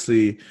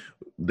 obviously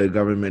the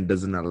government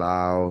doesn't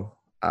allow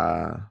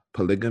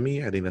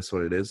polygamy. I think that's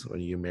what it is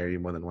when you marry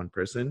more than one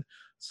person.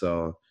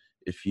 So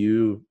if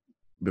you,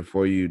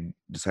 before you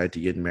decide to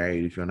get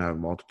married, if you want to have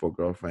multiple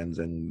girlfriends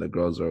and the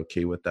girls are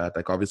okay with that,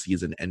 like obviously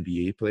he's an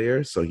NBA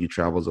player, so he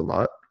travels a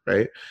lot,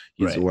 right?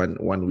 He's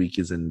Right. one week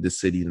is in this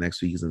city,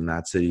 next week is in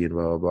that city, and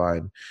blah blah blah.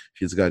 And if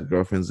he's got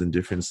girlfriends in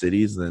different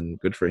cities, then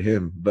good for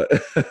him. But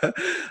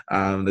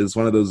it's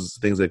one of those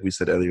things like we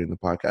said earlier in the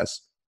podcast.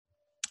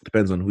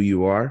 Depends on who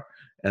you are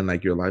and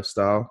like your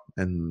lifestyle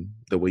and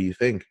the way you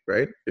think,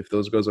 right? If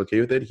those girls are okay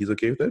with it, he's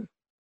okay with it.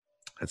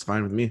 That's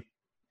fine with me.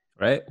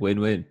 Right?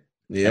 Win-win.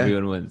 Yeah,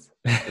 Everyone wins.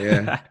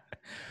 yeah.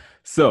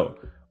 So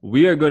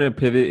we are going to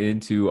pivot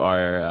into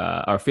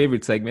our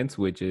favorite segments,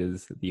 which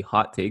is the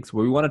hot takes,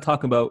 where we want to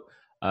talk about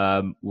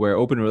where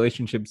open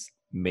relationships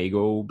may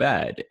go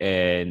bad.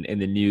 And in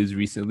the news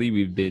recently,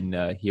 we've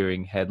been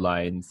hearing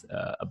headlines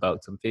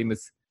about some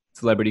famous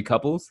celebrity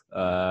couples,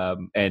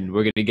 and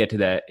we're going to get to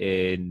that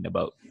in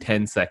about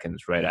 10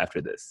 seconds right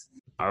after this.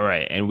 All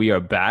right, and we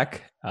are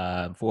back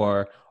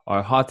for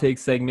our hot take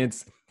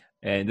segments.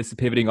 And this is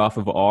pivoting off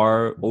of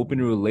our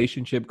open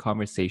relationship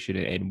conversation.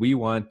 And we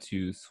want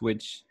to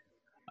switch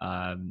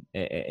and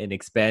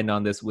expand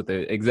on this with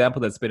an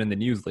example that's been in the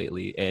news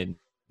lately. And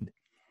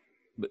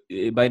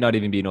it might not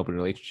even be an open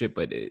relationship,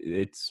 but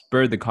it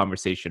spurred the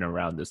conversation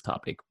around this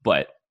topic.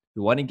 But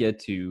we want to get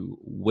to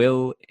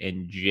Will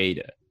and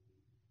Jada.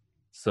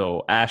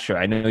 So, Asher,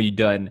 I know you've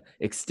done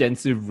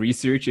extensive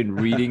research and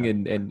reading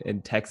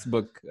and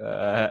textbook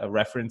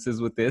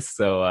references with this.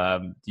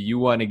 So, do you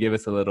want to give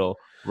us a little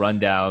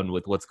rundown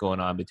with what's going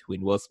on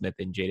between Will Smith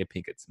and Jada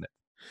Pinkett Smith?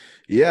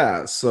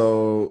 Yeah.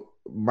 So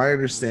my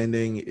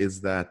understanding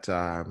is that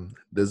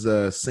there's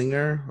a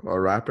singer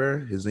or rapper.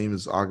 His name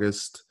is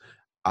August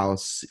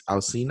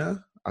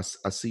Alsina.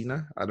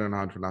 Asina. I don't know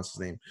how to pronounce his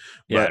name,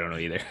 Yeah, I but don't know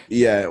either.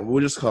 yeah,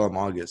 we'll just call him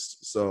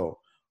August. So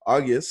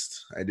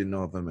August, I didn't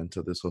know of him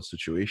until this whole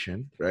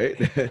situation, right?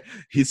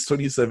 He's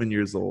 27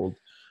 years old.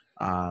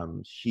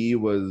 He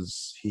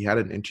had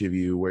an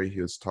interview where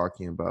he was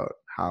talking about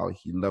how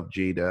he loved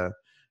Jada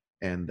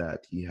and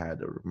that he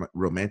had a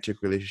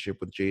romantic relationship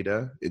with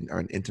Jada, or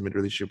an intimate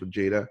relationship with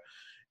Jada,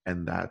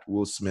 and that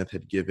Will Smith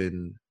had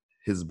given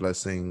his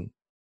blessing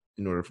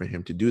in order for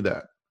him to do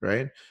that,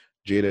 right?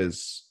 Jada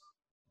is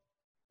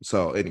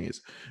so.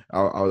 Anyways,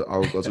 I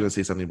was going to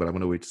say something, but I'm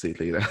going to wait to say it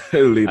later. I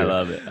later.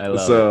 love it. I love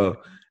it. So,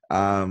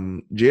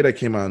 Jada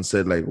came out and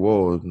said like,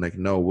 "Whoa, like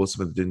no, Will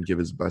Smith didn't give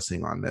his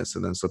blessing on this."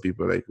 And then some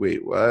people are like,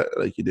 "Wait, what?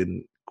 Like you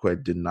didn't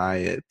quite deny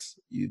it,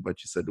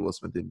 but you said Will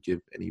Smith didn't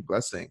give any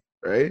blessing,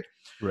 right?"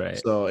 Right.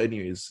 So,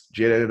 anyways,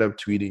 Jada ended up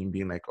tweeting,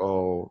 being like,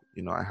 "Oh,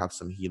 I have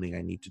some healing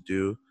I need to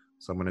do,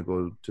 so I'm gonna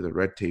go to the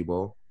red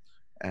table,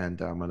 and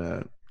I'm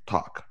gonna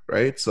talk."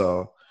 Right.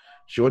 So,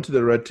 she went to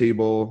the red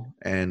table,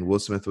 and Will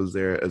Smith was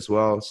there as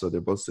well. So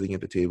they're both sitting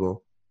at the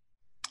table,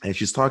 and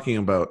she's talking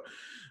about,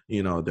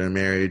 their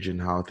marriage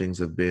and how things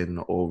have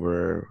been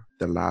over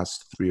the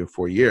last 3 or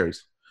 4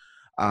 years.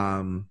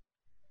 Um,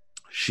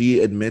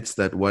 she admits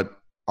that what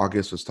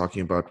August was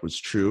talking about was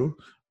true.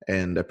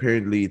 And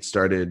apparently it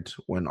started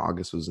when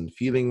August wasn't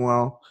feeling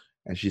well.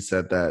 And she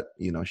said that,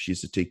 she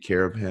used to take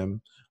care of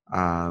him.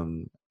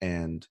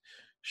 And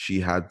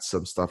she had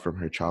some stuff from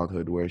her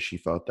childhood where she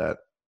felt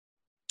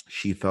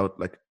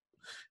like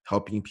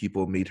helping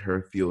people made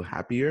her feel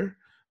happier.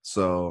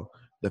 So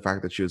the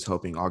fact that she was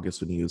helping August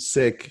when he was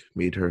sick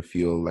made her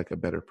feel like a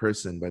better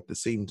person. But at the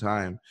same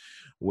time,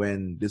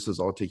 when this was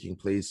all taking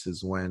place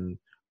is when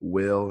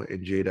Will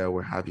and Jada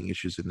were having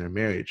issues in their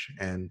marriage,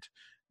 and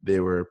they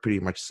were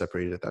pretty much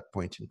separated at that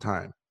point in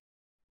time.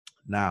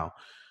 Now,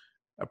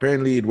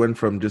 apparently it went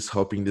from just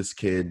helping this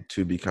kid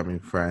to becoming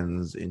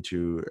friends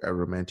into a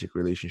romantic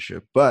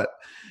relationship. But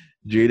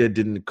Jada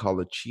didn't call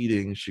it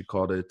cheating. She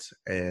called it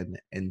an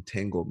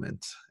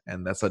entanglement.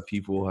 And that's what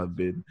people have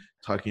been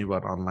talking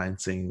about online,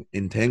 saying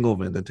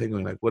entanglement,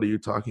 entanglement. Like, what are you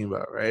talking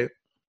about? Right.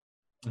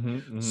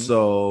 Mm-hmm.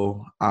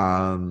 So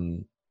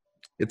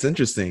it's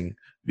interesting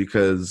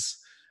because,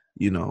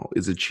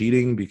 is it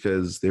cheating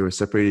because they were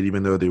separated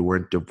even though they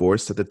weren't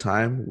divorced at the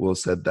time? Will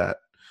said that,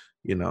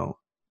 you know,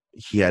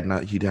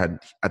 he'd had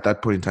at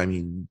that point in time,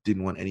 he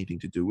didn't want anything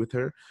to do with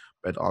her,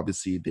 but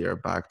obviously they are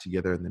back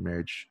together and the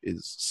marriage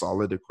is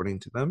solid according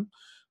to them.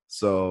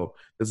 So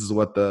this is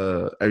what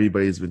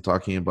everybody's been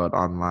talking about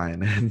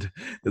online, and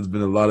there's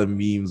been a lot of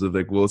memes of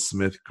like Will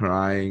Smith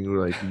crying,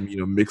 or like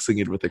mixing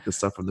it with like the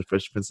stuff from the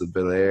Fresh Prince of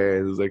Bel Air.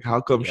 And it's like, how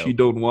come she Yep.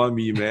 don't want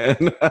me, man?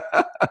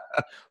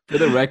 For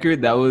the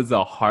record, that was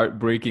a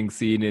heartbreaking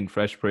scene in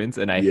Fresh Prince,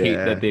 and I hate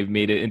that Yeah, they've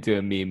made it into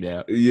a meme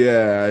now.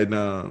 yeah, I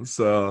know.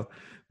 So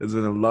there's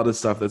been a lot of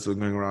stuff that's been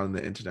going around on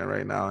the internet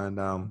right now,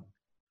 and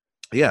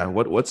yeah,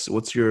 what's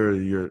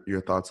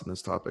your thoughts on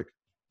this topic?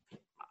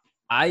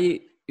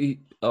 I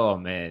oh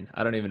man,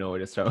 I don't even know where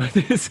to start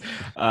with this.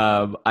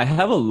 I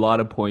have a lot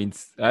of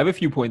points. I have a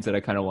few points that I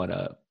kind of want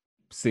to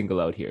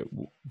single out here.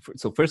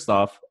 So first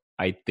off,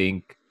 I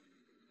think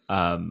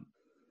um,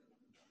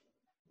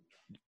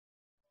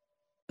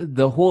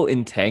 the whole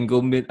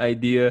entanglement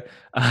idea,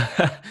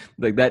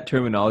 like that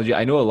terminology,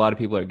 I know a lot of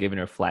people are giving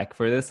her flack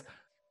for this.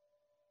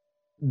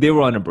 They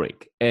were on a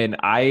break, and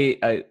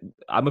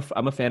I'm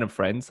a fan of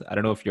Friends. I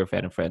don't know if you're a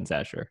fan of Friends,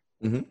 Asher.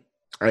 Hmm.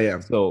 I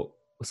am.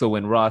 So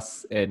when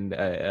Ross and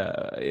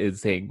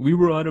is saying we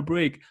were on a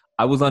break,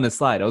 I was on his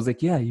side. I was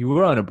like, yeah, you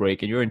were on a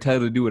break, and you're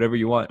entitled to do whatever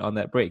you want on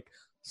that break.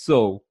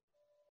 So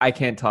I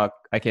can't talk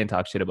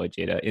shit about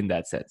Jada in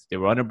that sense. They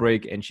were on a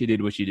break, and she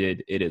did what she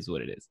did. It is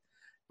what it is,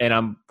 and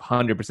I'm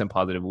 100%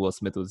 positive Will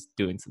Smith was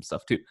doing some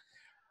stuff too.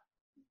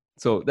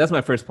 So that's my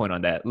first point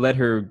on that. Let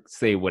her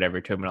say whatever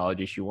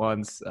terminology she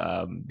wants,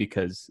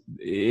 because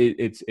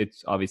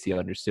it's obviously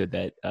understood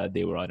that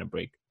they were on a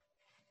break.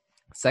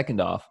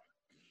 Second off,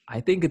 I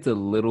think it's a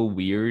little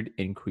weird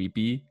and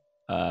creepy,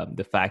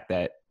 the fact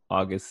that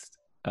August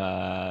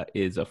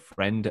is a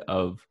friend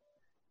of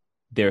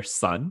their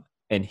son,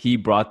 and he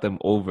brought them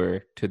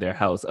over to their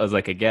house as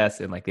like a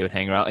guest, and like they would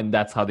hang around, and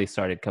that's how they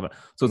started coming.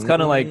 So it's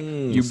kind of like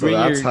you So bring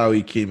that's your how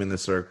he came in the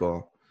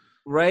circle.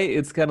 right.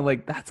 It's kind of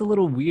like that's a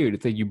little weird.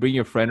 It's like you bring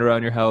your friend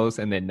around your house,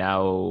 and then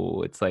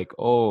now it's like,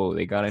 oh,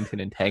 they got into an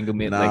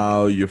entanglement. Like,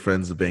 Now your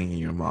friend's banging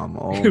your mom.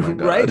 Oh my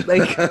god. right?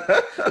 Like,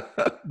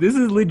 this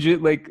is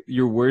legit like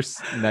your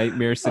worst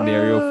nightmare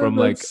scenario Ah, from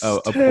like a,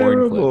 that's a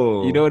porn clip.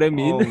 You know terrible. what I Oh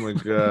mean? my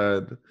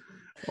god.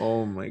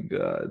 Oh my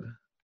god.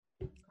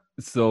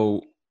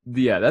 So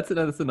yeah, that's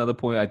another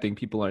point I think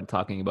people aren't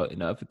talking about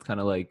enough. It's kind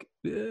of like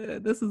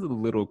this is a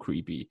little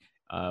creepy.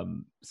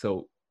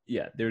 So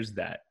yeah, there's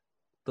that.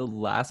 The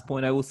last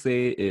point I will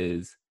say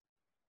is,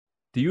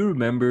 do you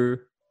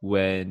remember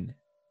when?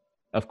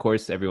 Of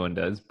course, everyone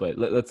does, but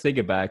let's take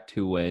it back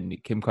to when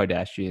Kim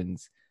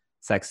Kardashian's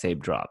sex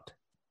tape dropped,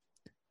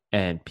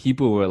 and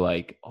people were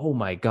like, "Oh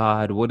my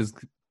god, what is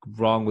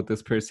wrong with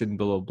this person?"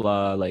 Blah blah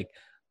blah. Like,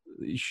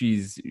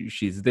 she's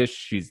this,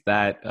 she's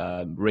that.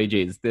 Ray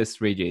J is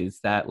this, Ray J is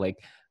that. Like,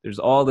 there's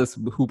all this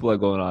hoopla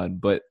going on,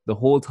 but the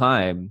whole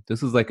time,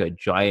 this was like a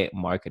giant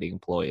marketing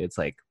ploy. It's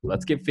like,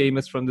 let's get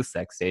famous from the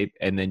sex tape,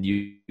 and then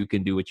you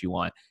can do what you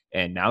want.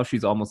 And now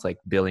she's almost like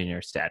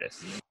billionaire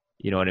status.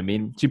 You know what I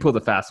mean? She pulled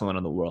the fast one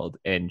on the world,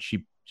 and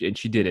she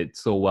did it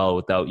so well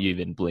without you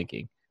even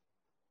blinking.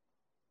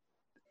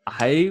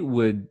 I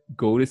would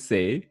go to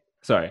say,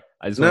 sorry,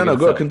 I just want to No, get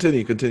this go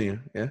out. continue.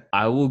 Yeah.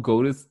 I will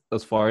go to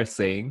as far as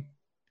saying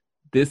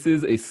this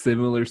is a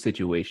similar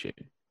situation.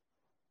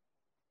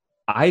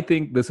 I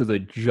think this is a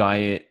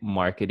giant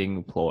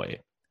marketing ploy,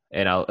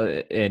 and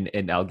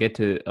I'll get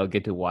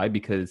to why,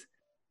 because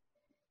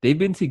they've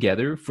been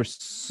together for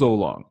so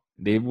long.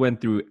 They've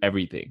went through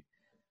everything,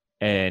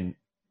 and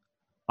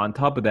on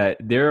top of that,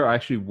 they're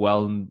actually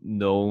well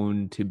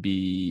known to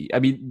be. I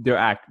mean,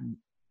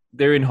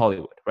 they're in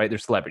Hollywood, right? They're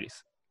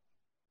celebrities.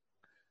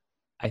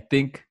 I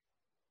think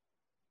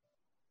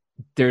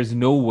there's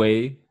no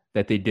way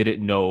that they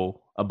didn't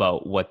know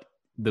about what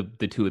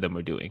the two of them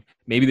were doing.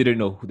 Maybe they didn't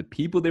know who the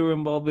people they were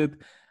involved with,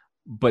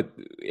 but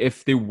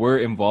if they were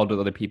involved with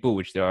other people,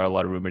 which there are a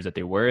lot of rumors that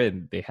they were,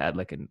 and they had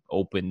like an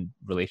open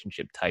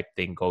relationship type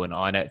thing going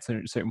on at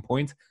certain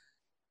points,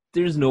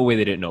 there's no way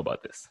they didn't know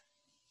about this.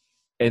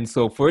 And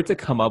so for it to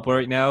come up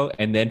right now,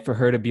 and then for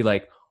her to be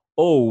like,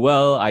 oh,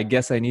 well, I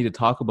guess I need to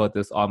talk about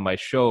this on my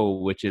show,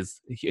 which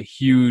is a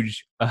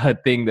huge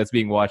thing that's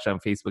being watched on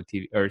Facebook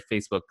TV or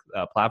Facebook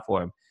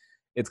platform.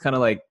 It's kind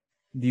of like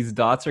these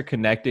dots are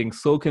connecting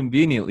so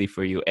conveniently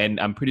for you. And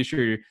I'm pretty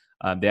sure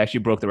they actually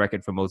broke the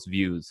record for most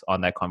views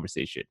on that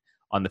conversation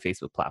on the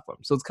Facebook platform.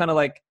 So it's kind of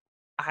like,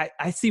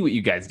 I see what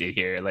you guys did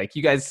here. Like,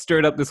 you guys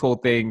stirred up this whole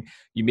thing.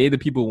 You made the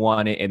people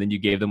want it, and then you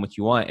gave them what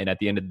you want. And at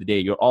the end of the day,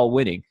 you're all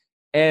winning.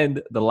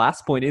 And the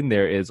last point in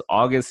there is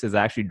August is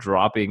actually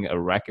dropping a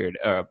record,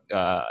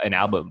 an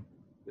album.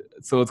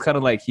 So it's kind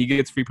of like he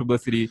gets free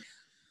publicity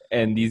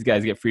and these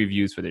guys get free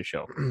views for their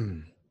show.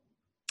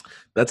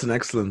 That's an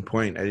excellent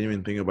point. I didn't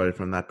even think about it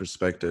from that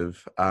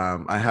perspective.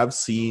 I have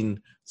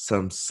seen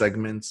some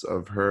segments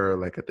of her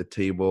like at the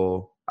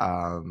table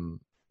and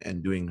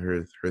doing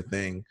her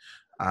thing.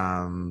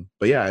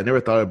 But yeah, I never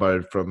thought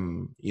about it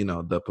from,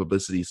 the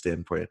publicity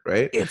standpoint,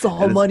 right? It's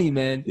all money,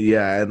 man.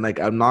 Yeah, and like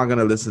I'm not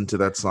gonna listen to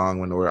that song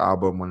when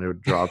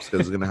it drops,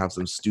 because it's gonna have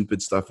some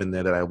stupid stuff in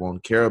there that I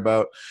won't care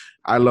about.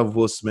 I love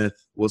Will Smith.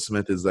 Will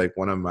Smith is like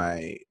one of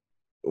my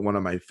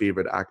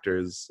favorite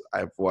actors.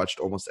 I've watched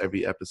almost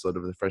every episode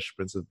of The Fresh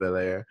Prince of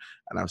Bel-Air,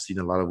 and I've seen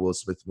a lot of Will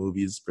Smith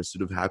movies.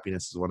 Pursuit of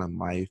Happiness is one of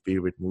my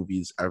favorite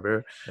movies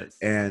ever. Yes.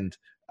 And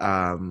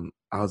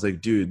I was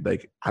like, dude,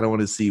 like, I don't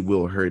want to see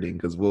Will hurting,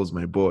 because Will's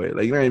my boy.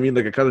 Like, you know what I mean?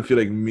 Like, I kind of feel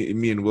like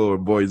me and Will are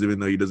boys, even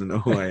though he doesn't know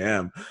who I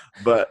am.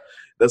 But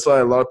that's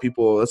how a lot of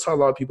people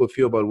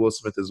feel about Will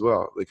Smith as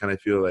well. They kind of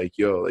feel like,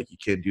 yo, like, you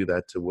can't do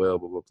that to Will,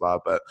 blah, blah, blah.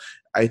 But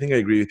I think I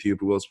agree with you.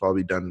 But Will's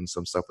probably done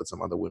some stuff with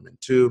some other women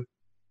too.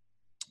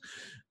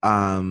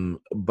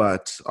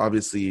 But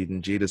obviously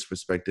in Jada's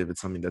perspective,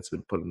 it's something that's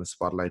been put in the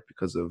spotlight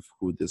because of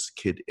who this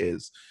kid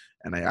is.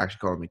 And I actually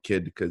call him a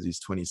kid because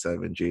he's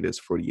 27, Jada's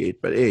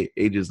 48. But hey,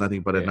 age is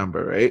nothing but a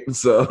number, right?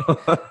 So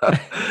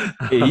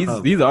hey,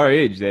 he's our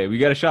age. We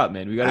got a shot,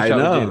 man. We got a shot.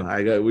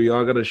 I know. We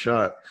all got a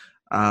shot.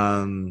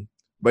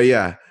 But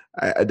yeah,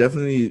 I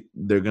definitely,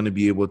 they're going to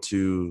be able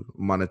to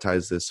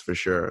monetize this for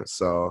sure.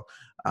 So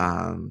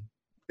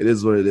it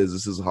is what it is.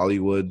 This is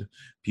Hollywood.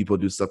 People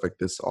do stuff like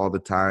this all the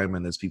time,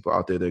 and there's people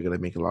out there that are going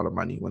to make a lot of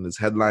money. When there's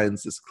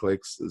headlines, there's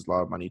clicks, there's a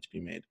lot of money to be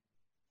made.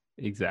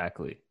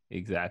 Exactly.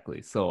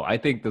 So I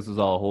think this was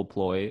all a whole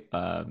ploy,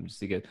 just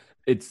to get,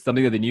 it's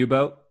something that they knew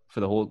about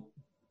for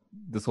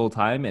this whole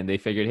time, and they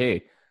figured,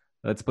 hey,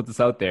 let's put this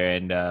out there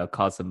and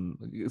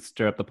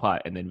stir up the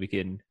pot, and then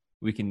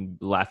we can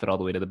laugh it all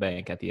the way to the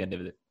bank at the end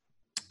of it.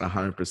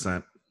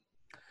 100%.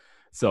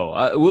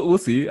 So we'll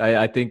see.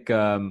 I think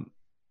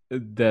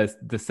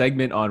the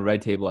segment on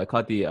Red Table, I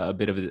caught a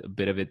bit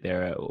of it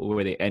there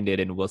where they ended,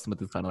 and Will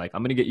Smith is kind of like,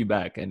 I'm gonna get you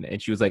back,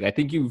 and she was like, I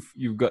think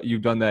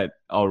you've done that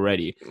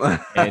already.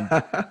 And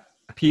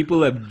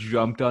people have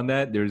jumped on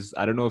that.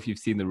 I don't know if you've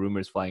seen the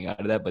rumors flying out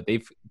of that, but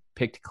they've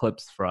picked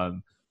clips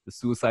from the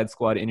Suicide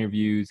Squad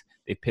interviews.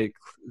 They picked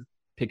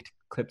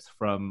clips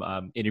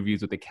from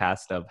interviews with the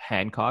cast of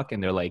Hancock,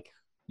 and they're like,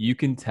 you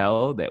can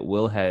tell that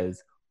Will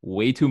has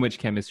way too much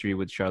chemistry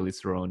with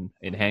Charlize Theron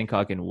in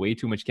Hancock and way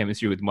too much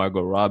chemistry with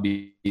Margot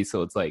Robbie.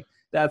 So it's like,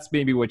 that's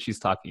maybe what she's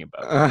talking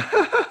about.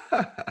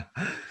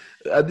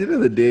 At the end of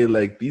the day,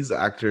 like, these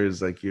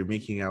actors, like, you're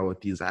making out with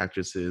these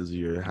actresses,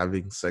 you're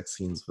having sex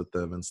scenes with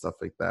them and stuff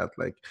like that.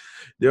 Like,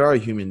 they are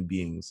human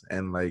beings.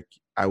 And like,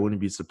 I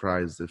wouldn't be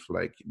surprised if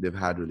like they've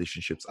had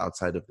relationships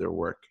outside of their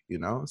work,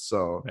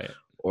 so, right.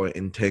 Or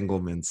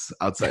entanglements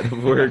outside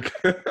of work.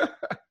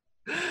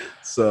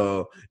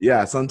 So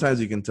yeah,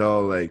 sometimes you can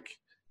tell like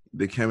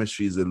the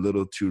chemistry is a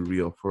little too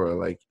real for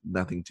like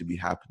nothing to be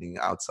happening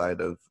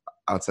outside of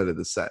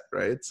the set,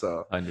 right?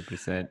 So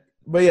 100%.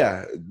 But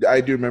yeah,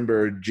 I do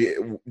remember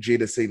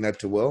Jada saying that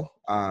to Will,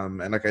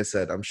 and like I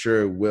said, I'm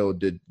sure Will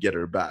did get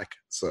her back.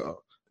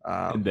 So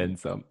and then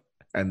some.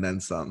 and then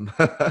some.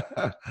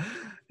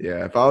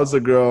 Yeah, if I was a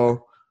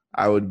girl,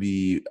 I would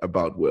be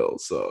about Will,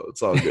 so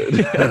it's all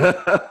good.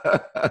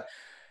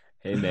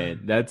 Hey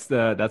man, that's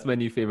my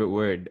new favorite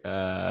word,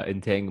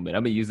 entanglement.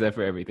 I'm gonna use that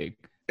for everything.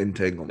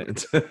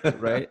 Entanglement.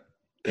 Right?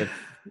 If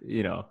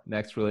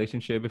next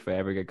relationship, if I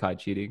ever get caught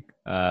cheating,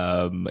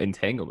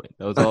 entanglement.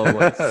 That was all it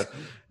was.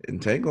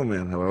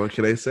 Entanglement. What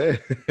can I say?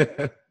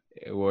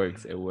 It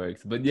works. It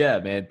works. But yeah,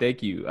 man,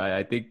 thank you.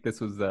 I think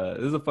this is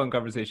a fun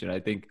conversation. I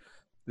think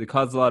it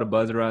caused a lot of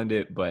buzz around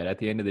it, but at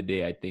the end of the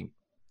day, I think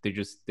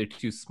they're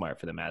too smart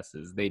for the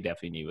masses. They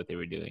definitely knew what they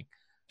were doing.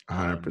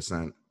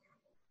 100%.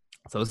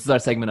 So this is our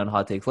segment on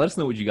hot takes. Let us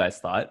know what you guys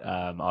thought.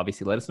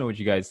 Obviously, let us know what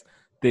you guys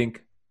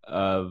think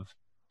of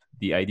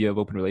the idea of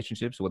open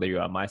relationships, whether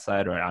you're on my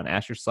side or on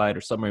Asher's side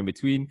or somewhere in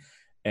between.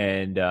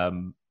 And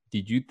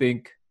did you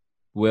think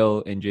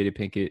Will and Jada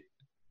Pinkett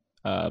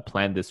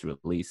planned this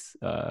release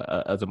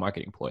as a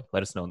marketing ploy?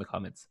 Let us know in the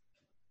comments.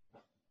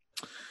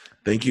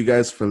 Thank you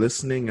guys for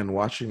listening and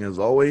watching. As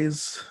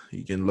always,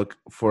 you can look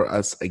for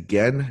us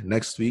again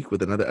next week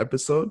with another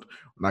episode.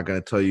 I'm not going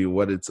to tell you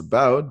what it's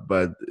about,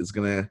 but it's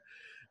going to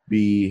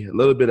be a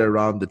little bit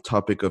around the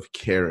topic of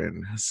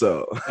Karen.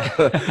 So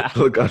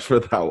look out for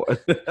that one.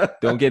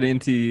 Don't get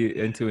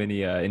into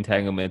any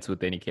entanglements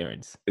with any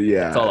Karens.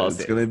 Yeah, that's all I'll it's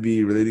say. Going to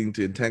be relating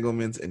to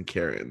entanglements and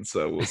Karen.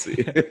 So we'll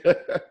see.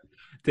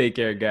 Take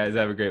care, guys.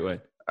 Have a great one.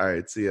 All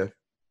right. See ya.